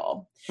very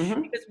real.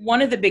 Mm-hmm. Because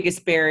one of the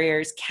biggest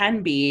barriers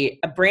can be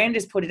a brand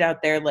has put it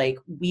out there like,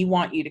 we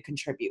want you to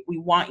contribute. We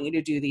want you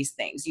to do these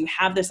things. You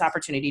have this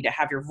opportunity to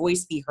have your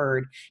voice be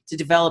heard, to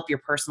develop your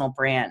personal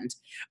brand.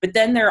 But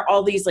then there are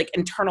all these like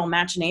internal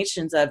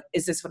machinations of,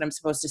 is this what I'm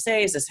supposed to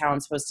say? Is this how I'm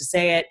supposed to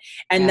say it?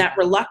 And that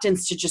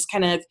reluctance to just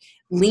kind of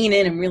lean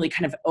in and really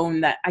kind of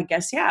own that. I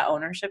guess, yeah,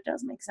 ownership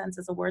does make sense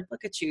as a word.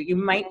 Look at you. You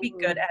might be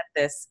good at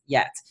this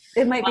yet.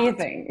 It might be a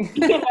thing.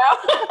 You know?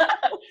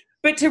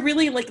 But to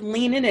really like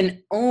lean in and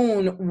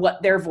own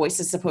what their voice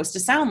is supposed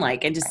to sound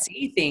like and to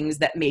see things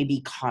that may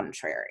be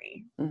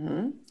contrary.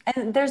 Mm-hmm.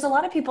 And there's a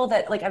lot of people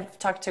that like, I've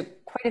talked to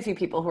quite a few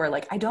people who are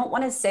like, I don't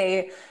want to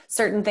say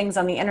certain things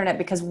on the internet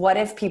because what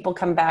if people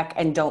come back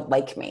and don't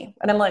like me?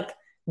 And I'm like,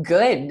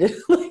 good.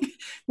 Like,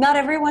 not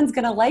everyone's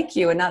going to like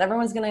you and not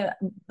everyone's going to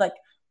like,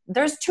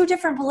 there's two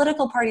different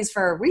political parties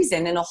for a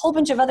reason and a whole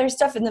bunch of other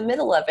stuff in the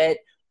middle of it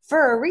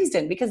for a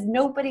reason, because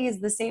nobody is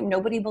the same.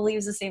 Nobody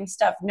believes the same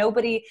stuff.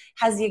 Nobody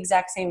has the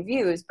exact same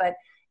views. But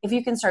if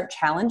you can start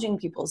challenging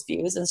people's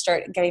views and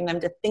start getting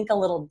them to think a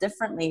little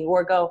differently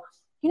or go,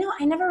 you know,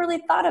 I never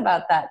really thought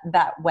about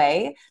that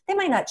way. They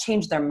might not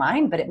change their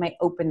mind, but it might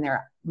open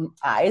their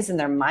eyes and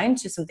their mind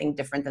to something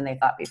different than they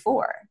thought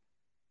before.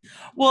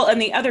 Well,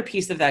 and the other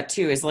piece of that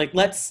too is like,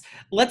 let's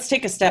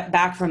take a step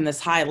back from this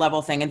high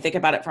level thing and think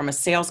about it from a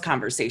sales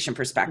conversation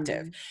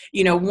perspective. Mm-hmm.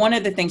 You know, one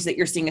of the things that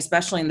you're seeing,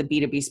 especially in the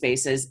B2B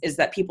spaces, is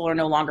that people are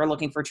no longer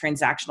looking for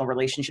transactional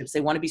relationships.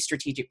 They want to be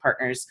strategic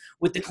partners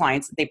with the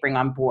clients that they bring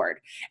on board.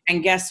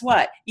 And guess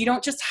what? You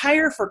don't just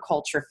hire for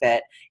culture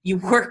fit. You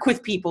work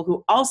with people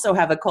who also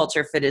have a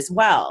culture fit as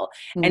well.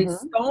 Mm-hmm. And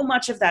so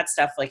much of that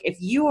stuff, like if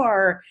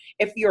you're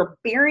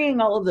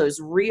burying all of those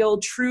real,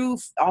 true,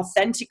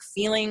 authentic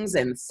feelings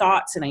and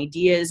thoughts and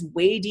ideas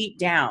way deep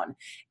down,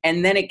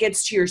 and then it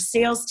gets to your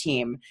sales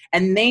team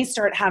and they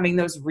start having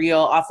those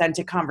real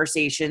authentic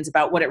conversations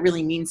about what it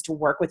really means to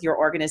work with your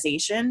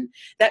organization,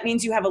 that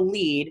means you have a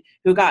lead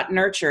who got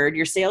nurtured,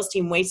 your sales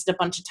team wasted a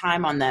bunch of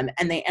time on them,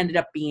 and they ended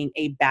up being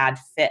a bad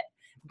fit.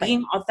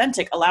 Being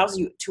authentic allows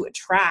you to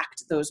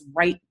attract those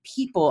right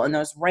people and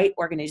those right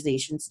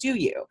organizations to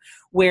you,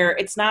 where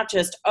it's not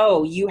just,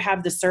 oh, you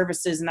have the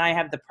services and I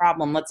have the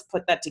problem. Let's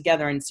put that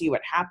together and see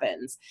what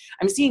happens.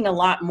 I'm seeing a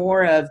lot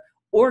more of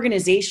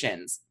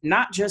organizations,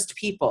 not just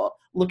people,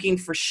 looking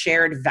for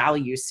shared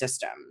value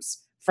systems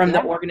from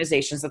the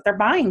organizations that they're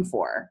buying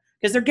for,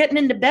 because they're getting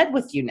into bed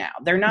with you now.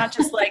 They're not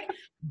just like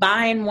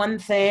buying one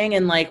thing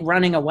and like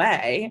running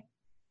away.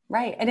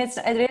 Right. And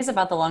it is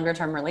about the longer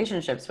term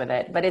relationships with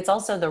it, but it's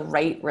also the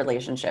right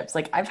relationships.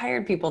 Like I've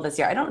hired people this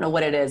year. I don't know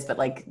what it is, but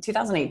like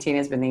 2018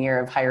 has been the year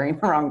of hiring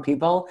the wrong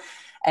people.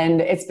 And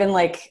it's been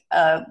like,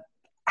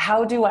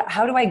 how do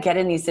I get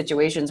in these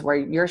situations where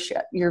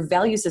your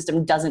value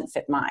system doesn't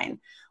fit mine,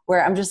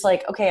 where I'm just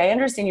like, okay, I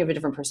understand you have a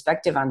different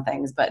perspective on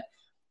things, but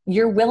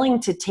you're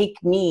willing to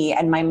take me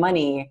and my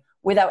money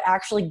without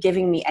actually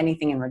giving me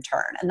anything in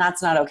return. And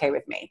that's not okay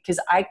with me, because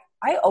I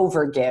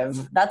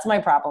overgive. That's my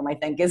problem, I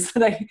think, is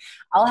that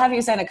I'll have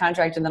you sign a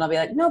contract and then I'll be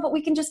like, no, but we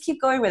can just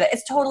keep going with it.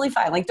 It's totally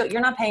fine. Like,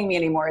 you're not paying me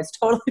anymore. It's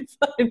totally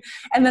fine.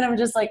 And then I'm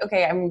just like,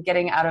 okay, I'm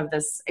getting out of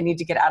this. I need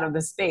to get out of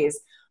this space.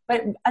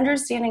 But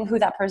understanding who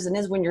that person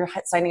is when you're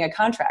signing a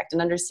contract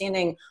and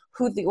understanding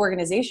who the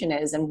organization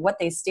is and what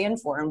they stand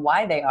for and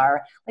why they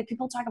are. Like,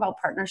 people talk about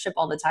partnership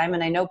all the time.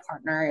 And I know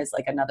partner is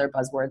like another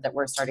buzzword that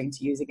we're starting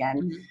to use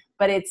again. Mm-hmm.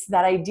 But it's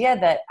that idea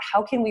that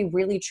how can we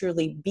really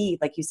truly be,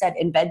 like you said,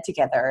 in bed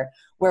together,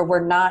 where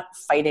we're not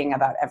fighting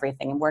about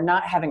everything and we're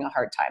not having a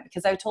hard time.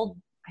 Because I told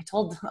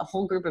a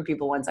whole group of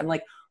people once, I'm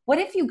like, What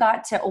if you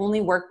got to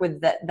only work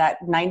with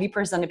that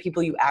 90% of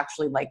people you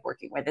actually like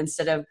working with,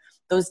 instead of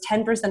those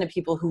 10% of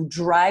people who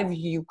drive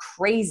you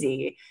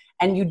crazy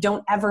and you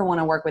don't ever want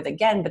to work with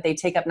again, but they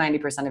take up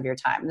 90% of your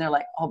time? And they're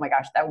like, oh my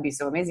gosh, that would be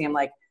so amazing. I'm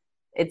like,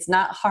 it's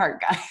not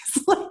hard, guys.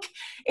 Like,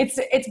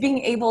 it's being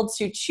able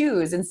to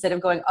choose, instead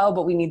of going, oh,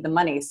 but we need the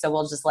money, so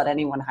we'll just let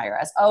anyone hire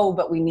us. Oh,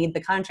 but we need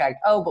the contract.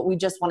 Oh, but we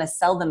just want to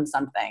sell them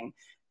something.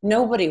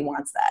 Nobody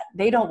wants that.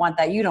 They don't want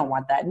that. You don't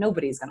want that.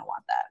 Nobody's going to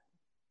want that.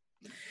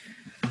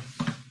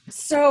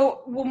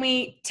 So when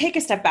we take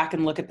a step back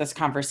and look at this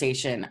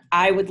conversation,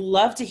 I would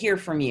love to hear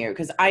from you,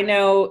 because I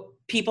know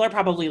people are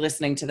probably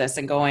listening to this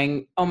and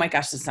going, oh my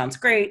gosh, this sounds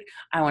great.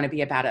 I want to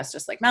be a badass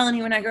just like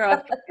Melanie when I grow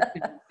up.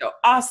 It's so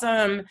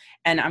awesome.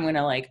 And I'm going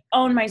to like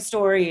own my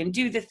story and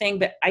do the thing,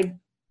 but I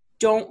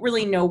don't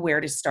really know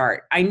where to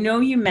start. I know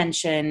you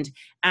mentioned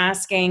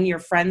asking your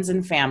friends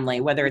and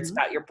family, whether it's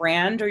about your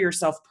brand or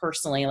yourself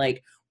personally,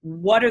 like,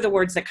 what are the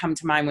words that come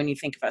to mind when you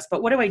think of us?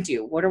 But what do I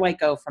do? Where do I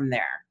go from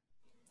there?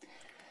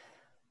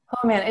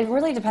 Oh man, it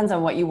really depends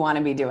on what you want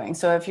to be doing.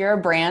 So if you're a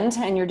brand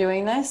and you're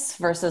doing this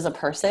versus a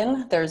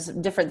person, there's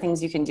different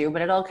things you can do,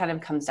 but it all kind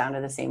of comes down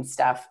to the same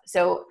stuff.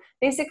 So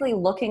basically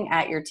looking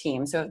at your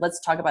team. So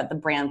let's talk about the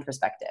brand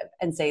perspective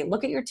and say,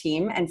 look at your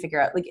team and figure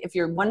out, like, if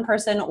you're one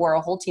person or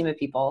a whole team of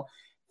people,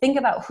 think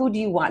about who do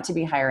you want to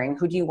be hiring?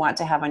 Who do you want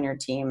to have on your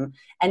team?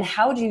 And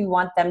how do you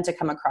want them to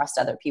come across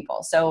to other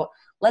people? So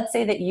let's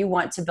say that you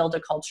want to build a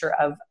culture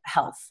of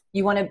health.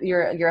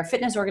 You're a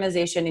fitness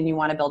organization and you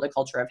want to build a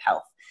culture of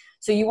health.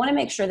 So you want to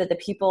make sure that the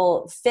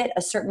people fit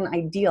a certain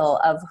ideal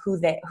of who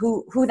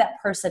that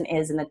person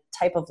is and the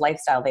type of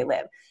lifestyle they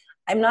live.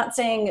 I'm not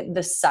saying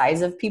the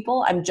size of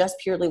people. I'm just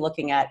purely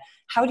looking at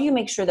how do you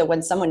make sure that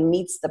when someone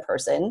meets the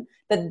person,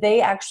 that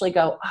they actually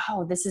go,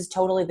 oh, this is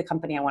totally the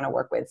company I want to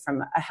work with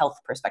from a health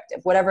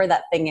perspective, whatever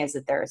that thing is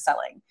that they're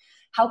selling.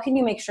 How can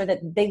you make sure that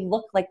they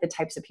look like the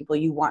types of people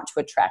you want to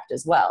attract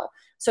as well?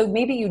 So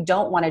maybe you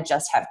don't want to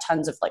just have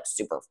tons of like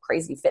super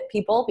crazy fit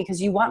people,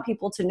 because you want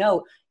people to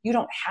know you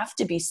don't have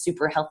to be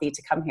super healthy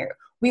to come here.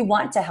 We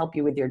want to help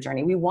you with your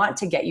journey. We want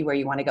to get you where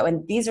you want to go.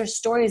 And these are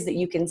stories that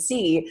you can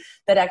see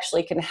that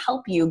actually can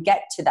help you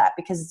get to that,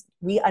 because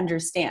we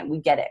understand, we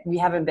get it. We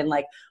haven't been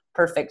like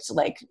perfect,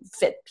 like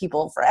fit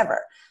people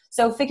forever.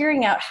 So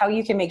figuring out how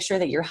you can make sure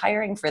that you're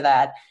hiring for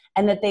that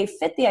and that they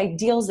fit the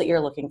ideals that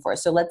you're looking for.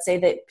 So let's say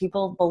that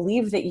people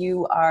believe that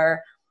you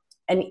are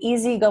an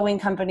easygoing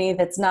company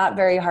that's not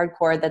very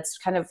hardcore, that's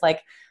kind of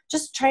like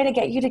just trying to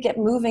get you to get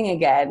moving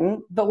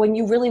again, but when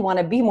you really want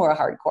to be more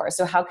hardcore.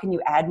 So how can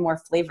you add more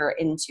flavor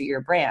into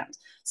your brand?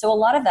 So a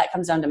lot of that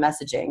comes down to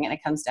messaging, and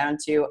it comes down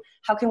to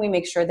how can we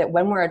make sure that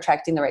when we're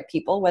attracting the right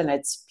people, whether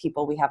it's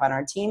people we have on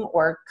our team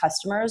or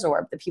customers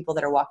or the people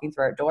that are walking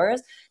through our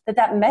doors,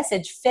 that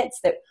message fits,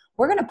 that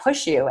we're going to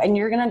push you and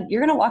you're going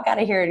to walk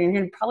out of here and you're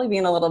going to probably be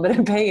in a little bit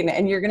of pain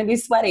and you're going to be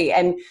sweaty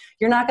and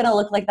you're not going to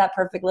look like that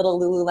perfect little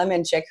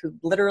Lululemon chick who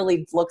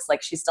literally looks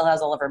like she still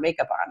has all of her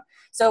makeup on.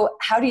 So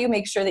how do you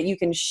make sure that you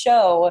can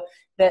show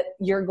that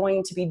you're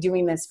going to be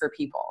doing this for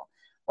people?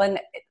 When,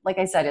 like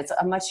I said,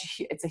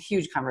 it's a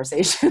huge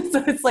conversation.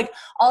 So it's like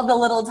all the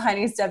little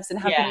tiny steps and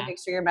how can you make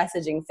sure your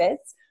messaging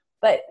fits?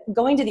 But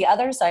going to the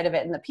other side of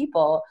it and the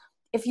people,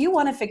 if you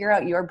want to figure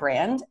out your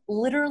brand,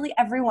 literally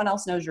everyone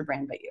else knows your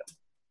brand but you.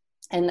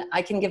 And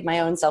I can give my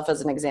own self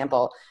as an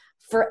example.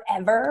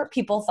 Forever,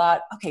 people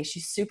thought, okay,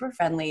 she's super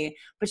friendly,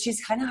 but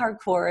she's kind of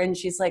hardcore. And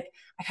she's like,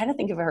 I kind of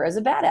think of her as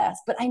a badass,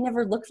 but I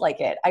never looked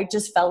like it. I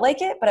just felt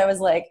like it. But I was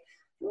like,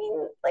 I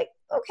mean, like,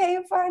 okay,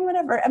 fine,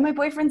 whatever. And my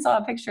boyfriend saw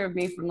a picture of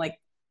me from like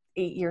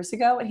 8 years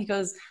ago. And he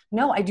goes,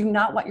 no, I do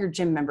not want your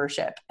gym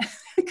membership.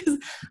 Because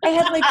I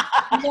had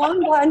like long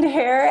blonde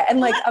hair and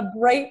like a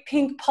bright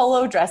pink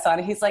polo dress on.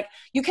 And he's like,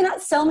 you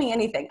cannot sell me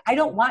anything. I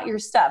don't want your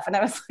stuff. And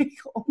I was like,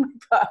 oh my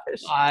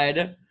gosh.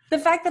 God. The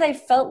fact that I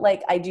felt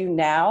like I do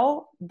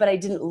now, but I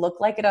didn't look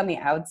like it on the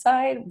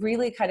outside,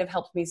 really kind of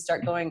helped me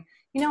start going,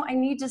 I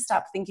need to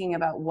stop thinking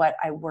about what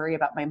I worry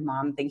about my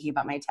mom thinking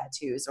about my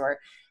tattoos or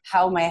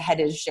how my head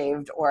is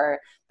shaved or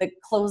the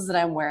clothes that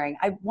I'm wearing.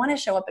 I want to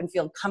show up and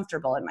feel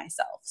comfortable in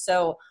myself.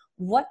 So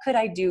what could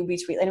I do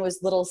between, and it was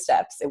little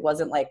steps. It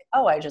wasn't like,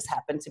 oh, I just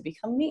happened to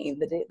become me,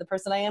 the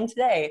person I am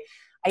today.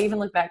 I even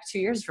look back 2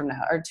 years from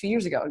now or 2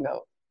 years ago and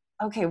go,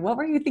 okay, what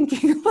were you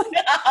thinking?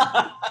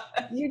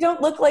 You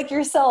don't look like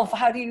yourself.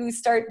 How do you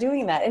start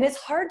doing that? And it's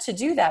hard to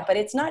do that, but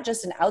it's not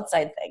just an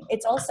outside thing.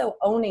 It's also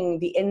owning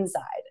the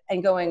inside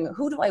and going,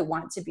 who do I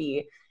want to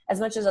be? As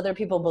much as other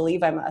people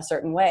believe I'm a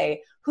certain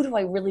way, who do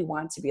I really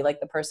want to be? Like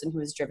the person who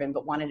is driven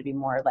but wanted to be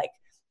more like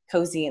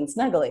cozy and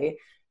snuggly.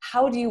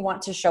 How do you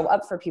want to show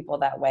up for people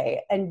that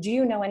way? And do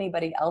you know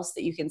anybody else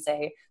that you can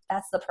say,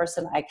 that's the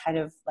person I kind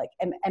of like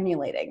am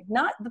emulating?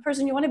 Not the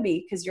person you want to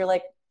be, because you're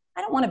like,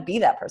 I don't want to be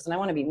that person. I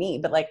want to be me.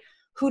 But like,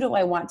 who do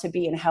I want to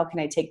be and how can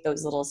I take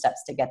those little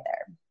steps to get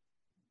there?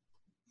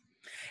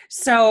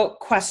 So,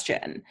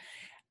 question.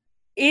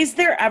 Is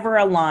there ever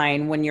a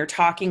line when you're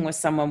talking with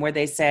someone where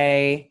they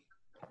say,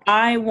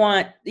 I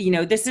want,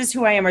 this is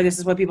who I am, or this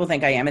is what people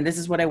think I am, and this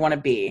is what I want to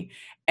be.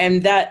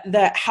 And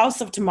that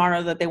house of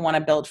tomorrow that they want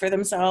to build for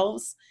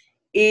themselves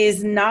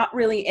is not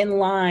really in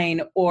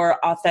line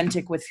or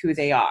authentic with who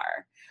they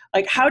are.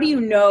 Like, how do you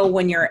know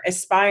when you're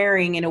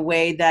aspiring in a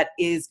way that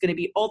is going to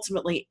be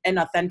ultimately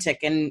inauthentic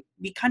and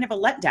be kind of a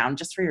letdown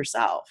just for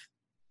yourself?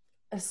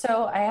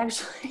 So I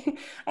actually,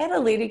 I had a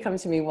lady come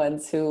to me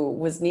once who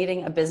was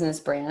needing a business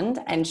brand,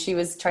 and she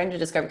was trying to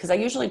describe, because I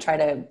usually try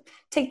to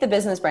take the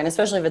business brand,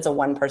 especially if it's a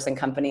one person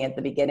company at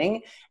the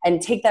beginning,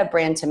 and take that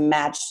brand to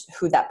match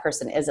who that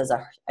person is as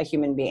a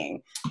human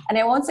being. And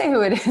I won't say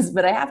who it is,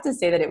 but I have to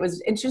say that it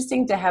was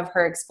interesting to have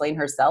her explain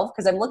herself,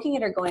 because I'm looking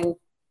at her going,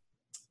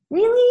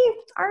 really?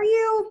 Are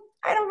you?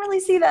 I don't really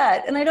see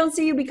that. And I don't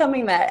see you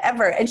becoming that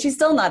ever. And she's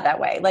still not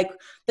that way. Like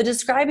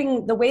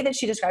the way that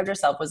she described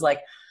herself was like,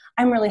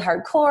 I'm really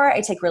hardcore.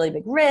 I take really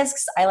big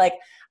risks.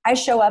 I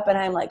show up and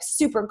I'm like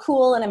super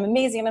cool and I'm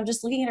amazing. And I'm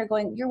just looking at her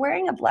going, you're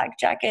wearing a black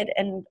jacket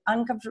and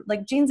uncomfortable,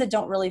 like jeans that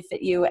don't really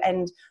fit you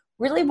and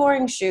really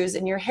boring shoes.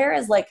 And your hair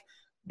is like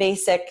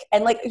basic.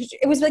 And like,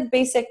 it was like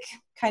basic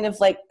kind of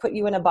like put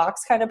you in a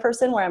box kind of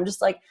person where I'm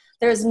just like,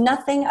 there's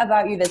nothing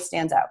about you that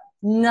stands out.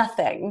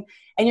 Nothing.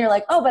 And you're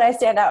like, oh, but I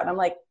stand out. And I'm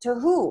like, to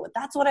who?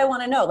 That's what I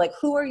want to know. Like,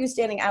 who are you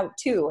standing out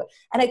to?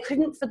 And I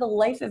couldn't for the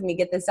life of me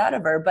get this out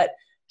of her, but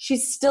she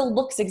still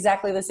looks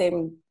exactly the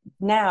same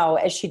now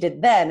as she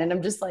did then. And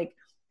I'm just like,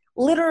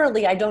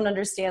 literally, I don't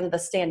understand the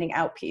standing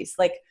out piece.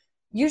 Like,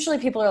 usually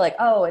people are like,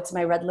 oh, it's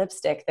my red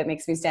lipstick that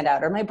makes me stand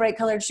out, or my bright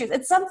colored shoes.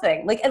 It's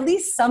something, like at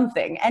least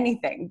something,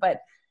 anything.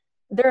 But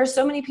there are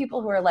so many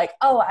people who are like,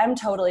 oh, I'm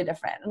totally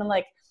different. And I'm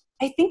like,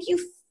 I think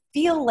you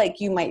feel like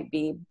you might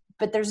be,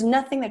 but there's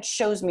nothing that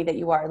shows me that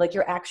you are. Like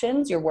your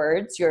actions, your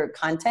words, your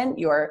content,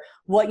 your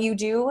what you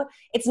do.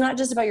 It's not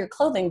just about your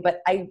clothing,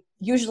 but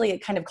usually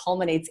it kind of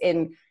culminates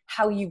in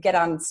how you get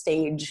on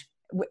stage,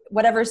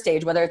 whatever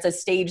stage, whether it's a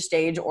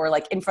stage or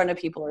like in front of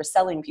people or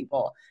selling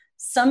people.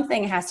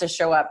 Something has to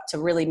show up to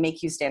really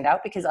make you stand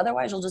out, because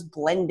otherwise you'll just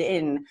blend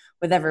in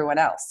with everyone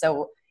else.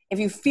 So if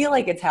you feel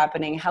like it's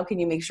happening, how can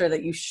you make sure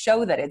that you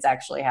show that it's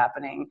actually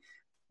happening?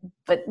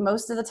 But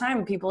most of the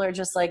time people are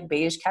just like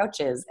beige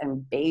couches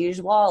and beige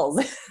walls,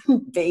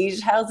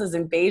 beige houses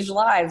and beige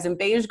lives and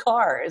beige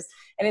cars.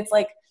 And it's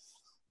like,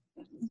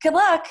 good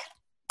luck.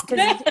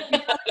 Because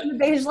in a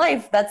beige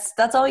life,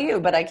 that's all you,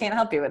 but I can't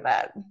help you with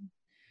that.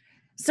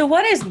 So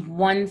what is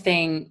one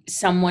thing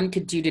someone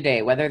could do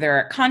today, whether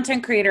they're a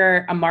content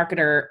creator, a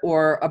marketer,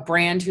 or a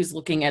brand who's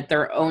looking at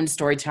their own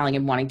storytelling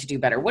and wanting to do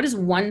better? What is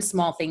one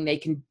small thing they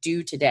can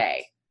do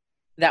today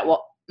that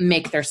will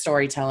make their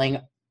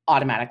storytelling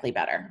automatically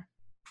better?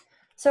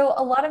 So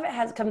a lot of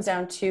it comes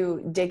down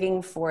to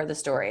digging for the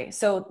story.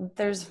 So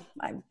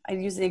I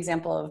use the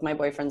example of my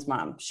boyfriend's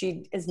mom.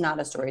 She is not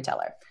a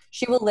storyteller.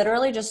 She will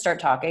literally just start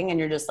talking and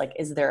you're just like,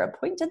 is there a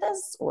point to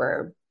this?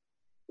 Or,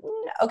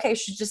 okay,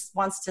 she just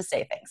wants to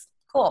say things.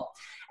 Cool.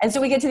 And so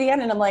we get to the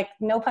end and I'm like,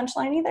 no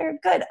punchline either.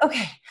 Good.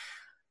 Okay.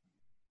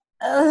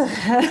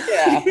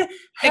 Yeah, it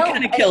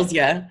kind of kills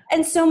you.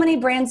 And so many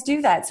brands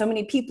do that. So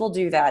many people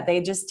do that.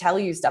 They just tell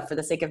you stuff for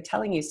the sake of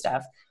telling you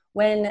stuff.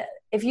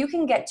 If you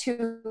can get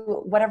to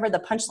whatever the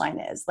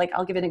punchline is, like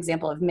I'll give an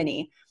example of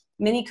Mini.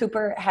 Mini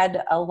Cooper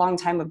had a long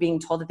time of being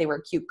told that they were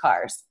cute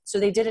cars. So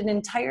they did an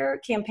entire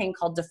campaign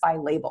called Defy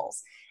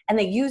Labels. And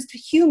they used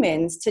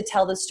humans to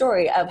tell the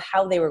story of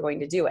how they were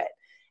going to do it.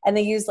 And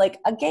they used like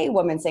a gay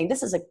woman saying,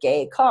 this is a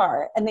gay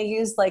car. And they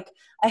used like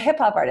a hip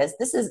hop artist.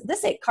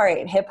 This car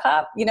ain't hip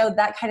hop,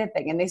 that kind of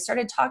thing. And they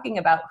started talking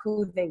about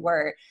who they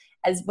were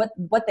as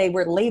what they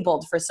were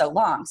labeled for so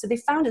long. So they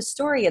found a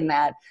story in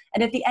that.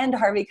 And at the end,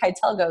 Harvey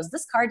Keitel goes,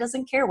 this car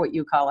doesn't care what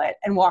you call it,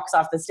 and walks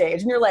off the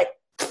stage. And you're like,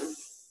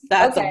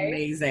 that's okay.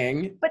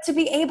 Amazing. But to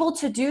be able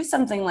to do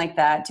something like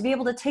that, to be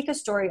able to take a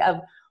story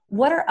of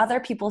what are other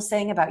people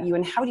saying about you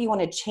and how do you want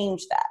to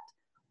change that?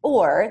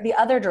 Or the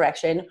other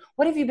direction,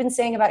 what have you been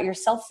saying about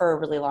yourself for a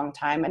really long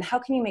time? And how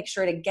can you make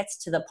sure it gets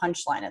to the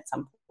punchline at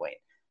some point?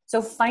 So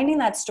finding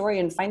that story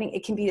and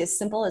it can be as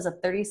simple as a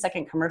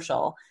 30-second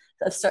commercial,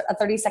 a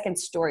 30-second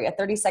story, a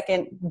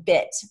 30-second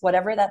bit,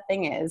 whatever that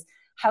thing is.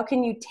 How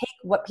can you take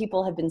what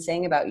people have been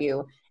saying about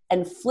you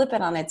and flip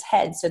it on its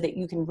head so that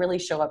you can really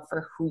show up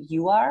for who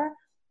you are,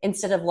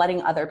 instead of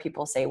letting other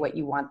people say what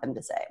you want them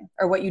to say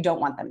or what you don't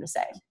want them to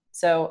say?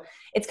 So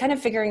it's kind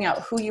of figuring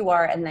out who you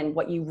are and then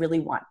what you really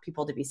want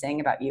people to be saying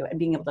about you and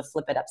being able to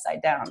flip it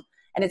upside down.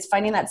 And it's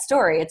finding that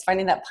story. It's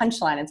finding that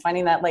punchline. It's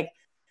finding that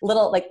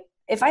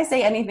if I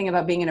say anything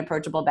about being an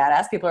approachable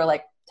badass, people are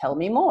like, tell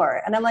me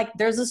more. And I'm like,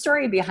 there's a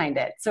story behind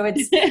it. So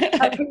it's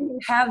how can you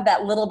have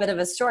that little bit of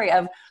a story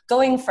of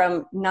going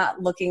from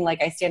not looking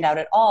like I stand out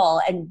at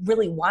all and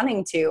really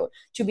wanting to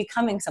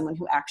becoming someone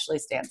who actually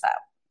stands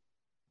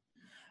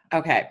out.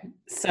 Okay.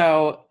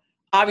 So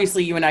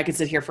obviously you and I could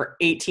sit here for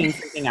 18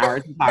 freaking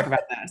hours and talk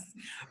about this.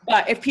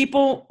 But if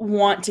people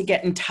want to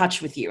get in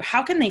touch with you,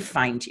 how can they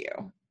find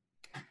you?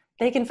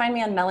 They can find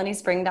me on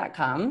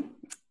melaniespring.com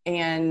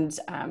and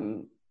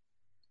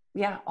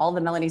all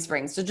the Melanie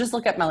Spring. So just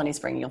look up Melanie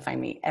Spring. You'll find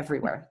me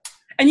everywhere.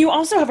 And you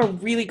also have a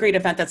really great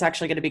event that's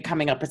actually going to be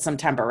coming up in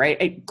September, right?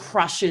 It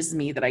crushes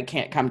me that I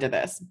can't come to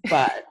this,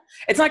 but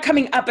it's not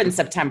coming up in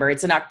September.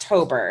 It's in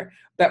October,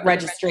 but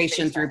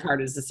registration through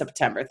part is in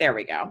September. There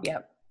we go.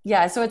 Yep.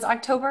 Yeah, so it's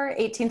October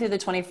 18th through the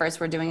 21st.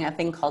 We're doing a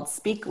thing called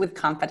Speak with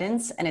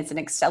Confidence, and it's an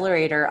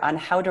accelerator on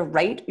how to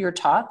write your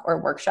talk or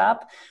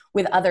workshop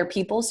with other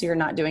people so you're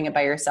not doing it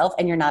by yourself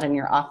and you're not in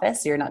your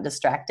office, so you're not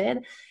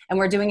distracted. And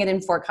we're doing it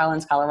in Fort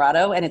Collins,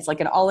 Colorado, and it's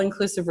like an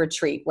all-inclusive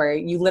retreat where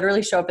you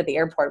literally show up at the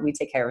airport and we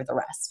take care of the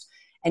rest.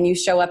 And you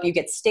show up, you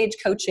get stage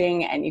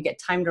coaching, and you get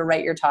time to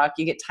write your talk,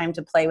 you get time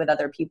to play with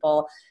other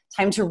people,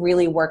 time to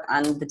really work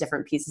on the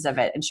different pieces of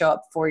it and show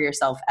up for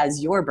yourself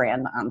as your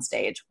brand on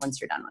stage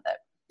once you're done with it.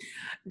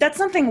 That's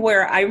something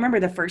where I remember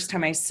the first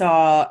time I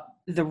saw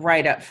the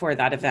write-up for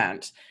that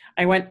event,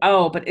 I went,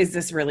 oh, but is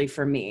this really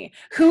for me?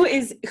 Who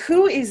is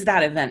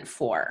that event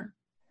for?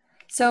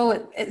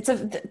 So it's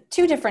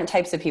two different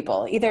types of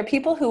people, either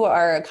people who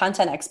are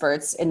content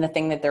experts in the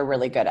thing that they're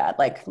really good at,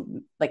 like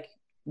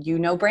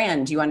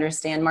brand, you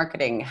understand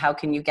marketing. How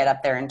can you get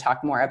up there and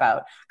talk more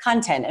about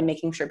content and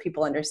making sure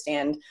people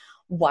understand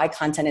why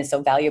content is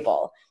so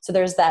valuable? So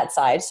there's that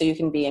side. So you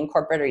can be in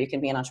corporate or you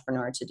can be an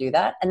entrepreneur to do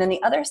that. And then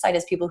the other side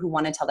is people who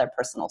want to tell their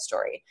personal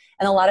story.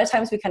 And a lot of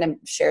times we kind of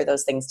share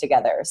those things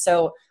together.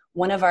 So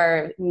one of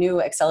our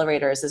new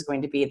accelerators is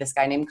going to be this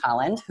guy named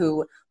Colin,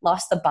 who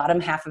lost the bottom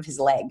half of his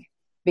leg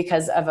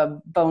because of a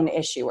bone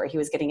issue where he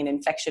was getting an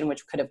infection,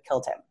 which could have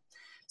killed him.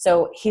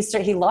 So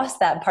he lost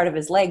that part of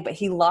his leg, but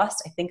he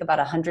lost, I think, about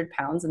 100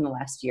 pounds in the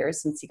last year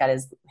since he got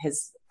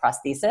his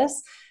prosthesis.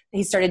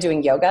 He started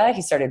doing yoga.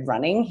 He started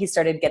running. He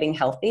started getting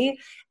healthy.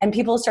 And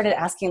people started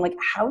asking, like,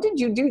 how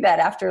did you do that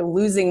after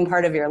losing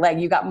part of your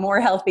leg? You got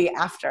more healthy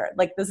after.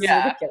 Like, this is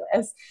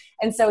ridiculous.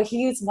 And so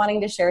he's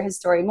wanting to share his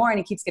story more, and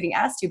he keeps getting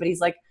asked to, but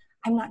he's like,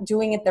 I'm not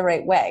doing it the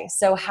right way.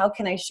 So how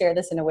can I share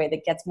this in a way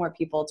that gets more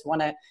people to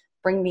want to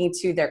bring me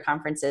to their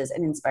conferences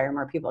and inspire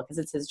more people? Because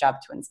it's his job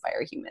to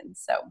inspire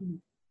humans. So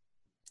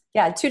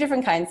yeah, two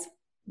different kinds.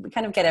 We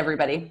kind of get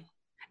everybody.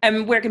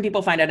 And where can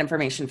people find out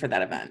information for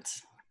that event?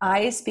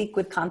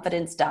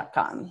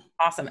 ispeakwithconfidence.com.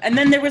 Awesome. And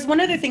then there was one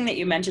other thing that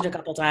you mentioned a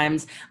couple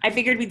times. I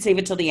figured we'd save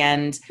it till the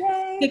end.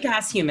 Yay.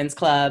 Kick-Ass Humans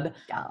Club.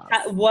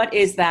 Yes. What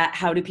is that?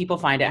 How do people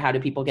find it? How do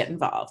people get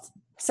involved?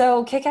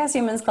 So Kick-Ass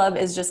Humans Club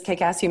is just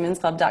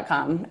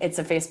kickasshumans.com. It's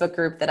a Facebook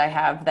group that I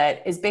have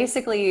that is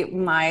basically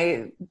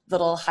my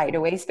little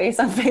hideaway space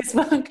on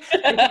Facebook.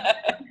 You have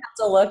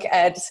to look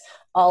at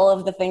all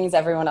of the things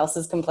everyone else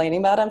is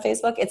complaining about on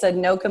Facebook. It's a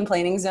no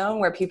complaining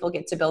zone where people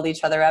get to build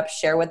each other up,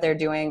 share what they're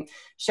doing,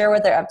 share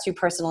what they're up to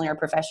personally or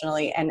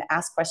professionally, and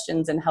ask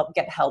questions and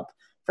get help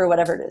for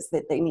whatever it is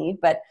that they need.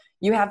 But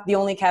the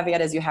only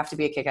caveat is you have to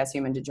be a kick-ass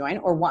human to join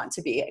or want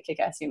to be a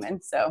kick-ass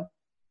human. So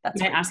that's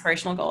my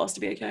aspirational goal is to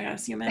be a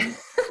kick-ass human.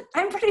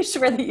 I'm pretty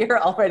sure that you're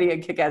already a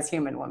kick-ass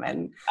human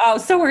woman. Oh,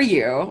 so are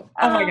you.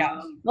 Oh my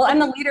God. Well, I'm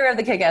the leader of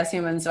the kick-ass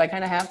humans, so I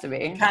kind of have to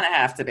be. Kind of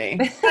have to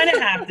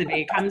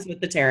be. Comes with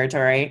the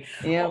territory.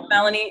 Yeah. Well,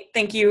 Melanie,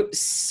 thank you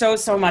so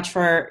much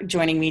for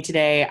joining me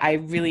today. I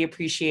really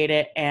appreciate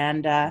it.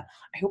 And I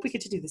hope we get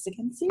to do this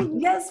again soon.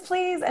 Yes,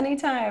 please.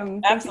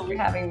 Anytime. Absolutely.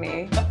 Thank you for having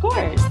me. Of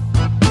course.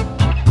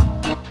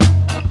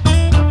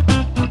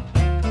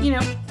 You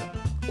know,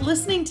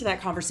 listening to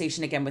that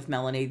conversation again with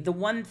Melanie, the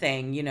one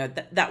thing,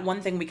 that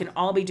one thing we can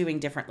all be doing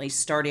differently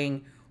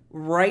starting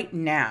right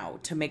now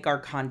to make our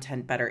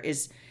content better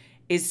is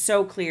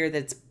so clear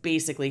that it's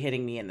basically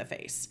hitting me in the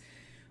face.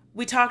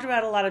 We talked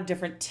about a lot of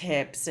different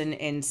tips and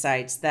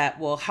insights that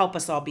will help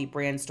us all be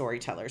brand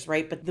storytellers,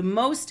 right? But the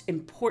most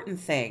important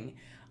thing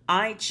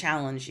I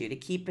challenge you to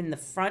keep in the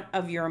front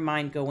of your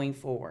mind going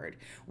forward,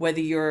 whether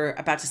you're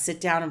about to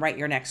sit down and write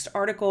your next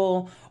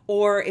article,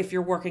 or if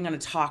you're working on a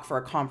talk for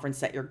a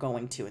conference that you're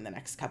going to in the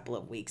next couple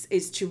of weeks,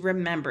 is to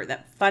remember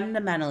that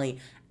fundamentally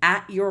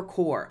at your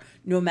core,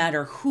 no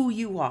matter who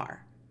you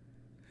are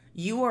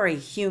a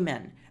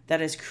human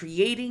that is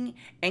creating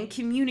and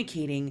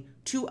communicating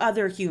to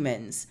other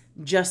humans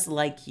just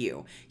like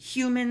you.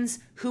 Humans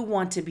who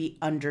want to be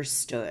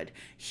understood.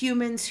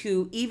 Humans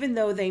who, even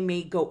though they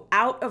may go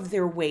out of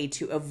their way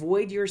to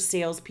avoid your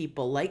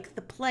salespeople like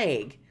the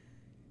plague,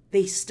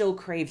 they still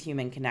crave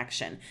human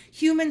connection.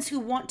 Humans who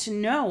want to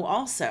know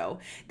also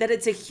that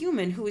it's a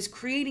human who is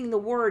creating the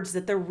words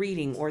that they're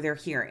reading or they're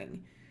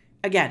hearing.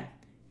 Again,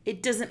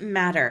 it doesn't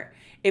matter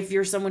if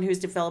you're someone who's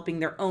developing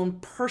their own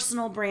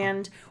personal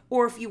brand,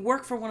 or if you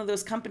work for one of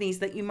those companies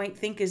that you might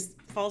think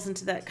falls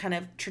into that kind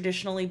of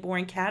traditionally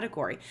boring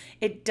category.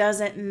 It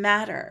doesn't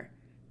matter.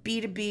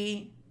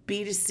 B2B,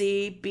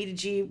 B2C,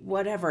 B2G,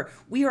 whatever.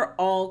 We are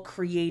all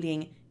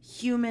creating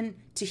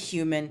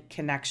human-to-human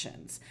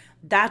connections.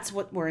 That's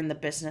what we're in the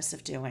business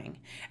of doing.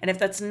 And if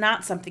that's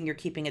not something you're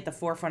keeping at the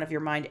forefront of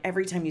your mind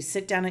every time you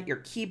sit down at your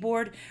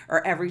keyboard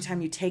or every time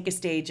you take a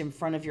stage in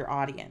front of your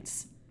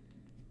audience,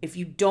 if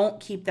you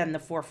don't keep that in the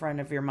forefront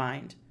of your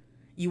mind,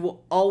 you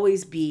will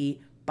always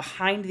be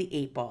behind the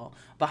eight ball,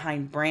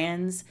 behind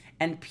brands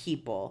and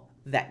people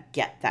that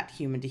get that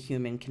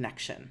human-to-human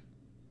connection.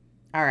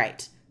 All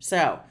right,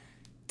 so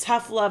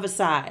tough love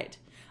aside,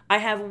 I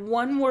have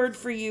one word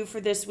for you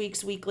for this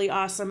week's Weekly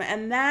Awesome,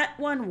 and that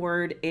one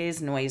word is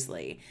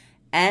Noisly.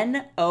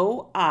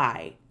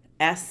 Noisli.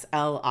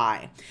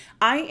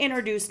 I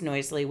introduced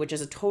Noisly, which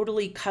is a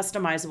totally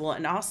customizable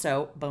and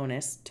also,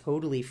 bonus,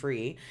 totally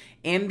free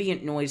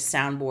ambient noise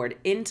soundboard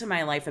into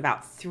my life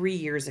about 3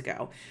 years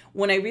ago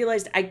when I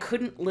realized I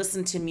couldn't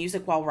listen to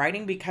music while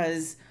writing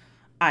because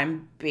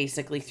I'm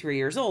basically 3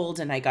 years old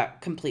and I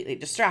got completely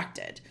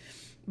distracted.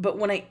 But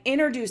when I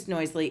introduced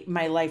Noisly,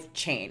 my life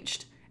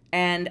changed.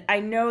 And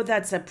I know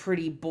that's a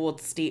pretty bold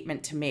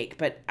statement to make,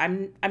 but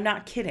I'm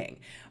not kidding.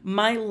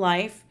 My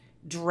life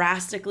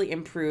drastically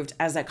improved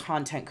as a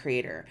content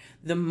creator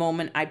the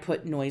moment I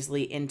put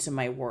Noisly into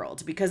my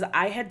world, because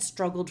I had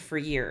struggled for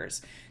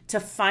years to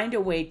find a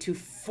way to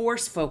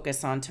force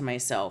focus onto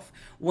myself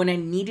when I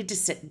needed to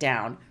sit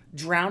down,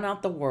 drown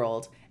out the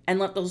world, and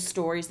let those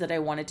stories that I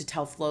wanted to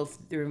tell flow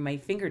through my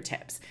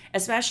fingertips,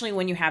 especially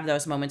when you have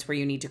those moments where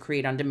you need to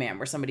create on demand,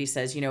 where somebody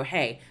says,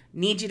 hey,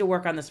 need you to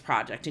work on this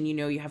project, and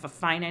you have a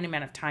finite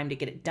amount of time to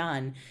get it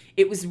done.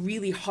 It was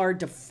really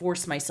hard to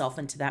force myself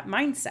into that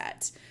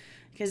mindset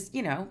because,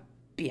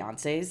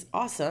 Beyonce's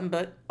awesome,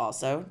 but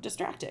also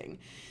distracting.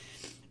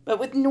 But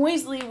with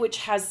Noisly, which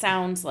has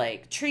sounds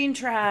like train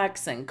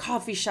tracks and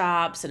coffee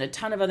shops and a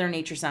ton of other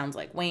nature sounds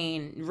like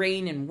rain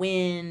and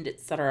wind,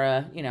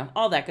 etc.,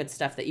 all that good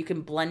stuff that you can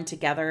blend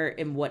together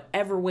in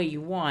whatever way you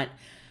want,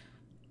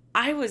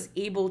 I was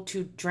able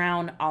to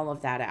drown all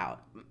of that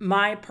out.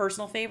 My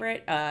personal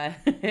favorite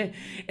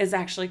is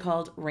actually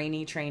called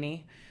Rainy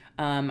Trainy.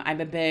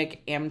 I'm a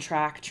big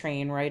Amtrak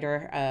train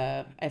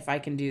writer. If I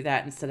can do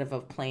that instead of a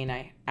plane,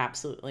 I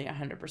absolutely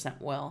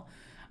 100% will.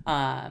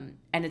 And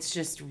it's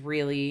just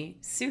really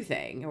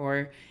soothing.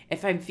 Or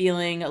if I'm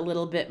feeling a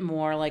little bit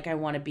more like I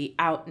want to be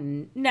out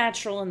and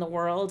natural in the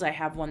world, I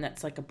have one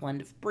that's like a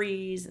blend of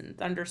breeze and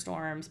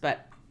thunderstorms.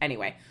 But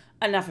anyway,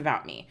 enough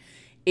about me.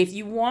 If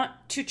you want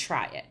to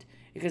try it,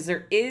 because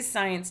there is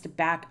science to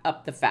back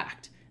up the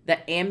fact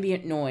that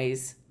ambient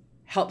noise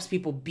helps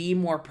people be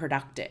more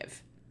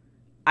productive,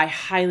 I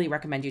highly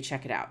recommend you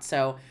check it out.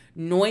 So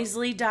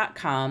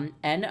noisly.com,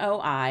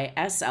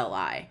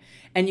 Noisli,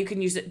 and you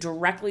can use it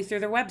directly through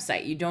their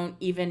website. You don't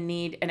even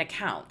need an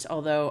account,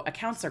 although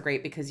accounts are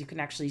great because you can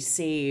actually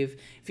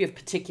save, if you have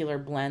particular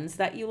blends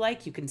that you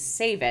like, you can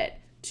save it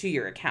to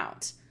your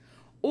account.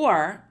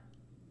 Or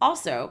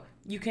also,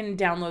 you can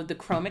download the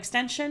Chrome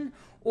extension,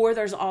 or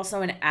there's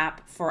also an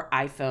app for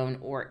iPhone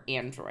or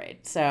Android.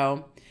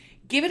 So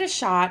give it a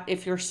shot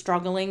if you're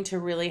struggling to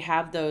really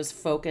have those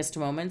focused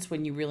moments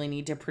when you really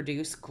need to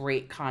produce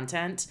great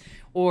content,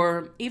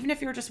 or even if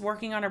you're just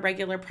working on a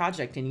regular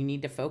project and you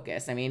need to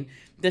focus. I mean,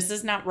 this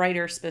is not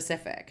writer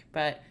specific,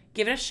 but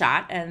give it a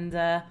shot and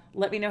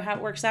let me know how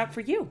it works out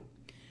for you.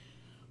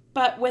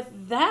 But with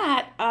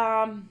that,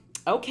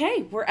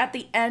 okay, we're at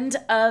the end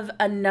of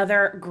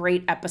another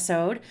great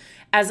episode.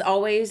 As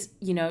always,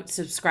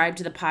 subscribe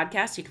to the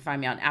podcast. You can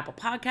find me on Apple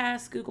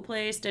Podcasts, Google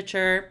Play,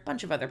 Stitcher, a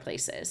bunch of other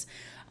places.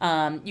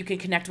 You can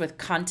connect with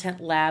Content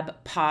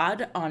Lab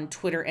Pod on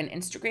Twitter and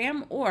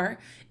Instagram, or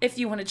if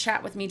you want to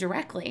chat with me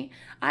directly,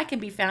 I can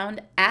be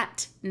found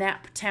at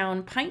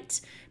Naptown Pint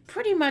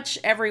pretty much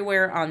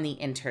everywhere on the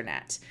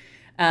internet.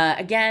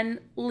 Again,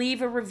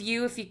 leave a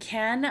review if you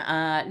can.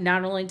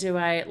 Not only do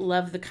I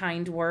love the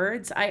kind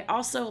words, I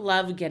also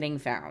love getting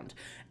found.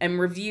 And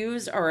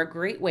reviews are a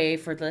great way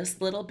for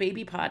this little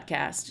baby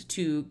podcast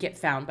to get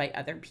found by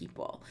other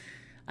people.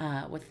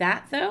 With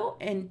that, though,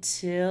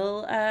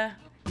 until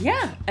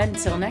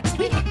next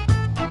week.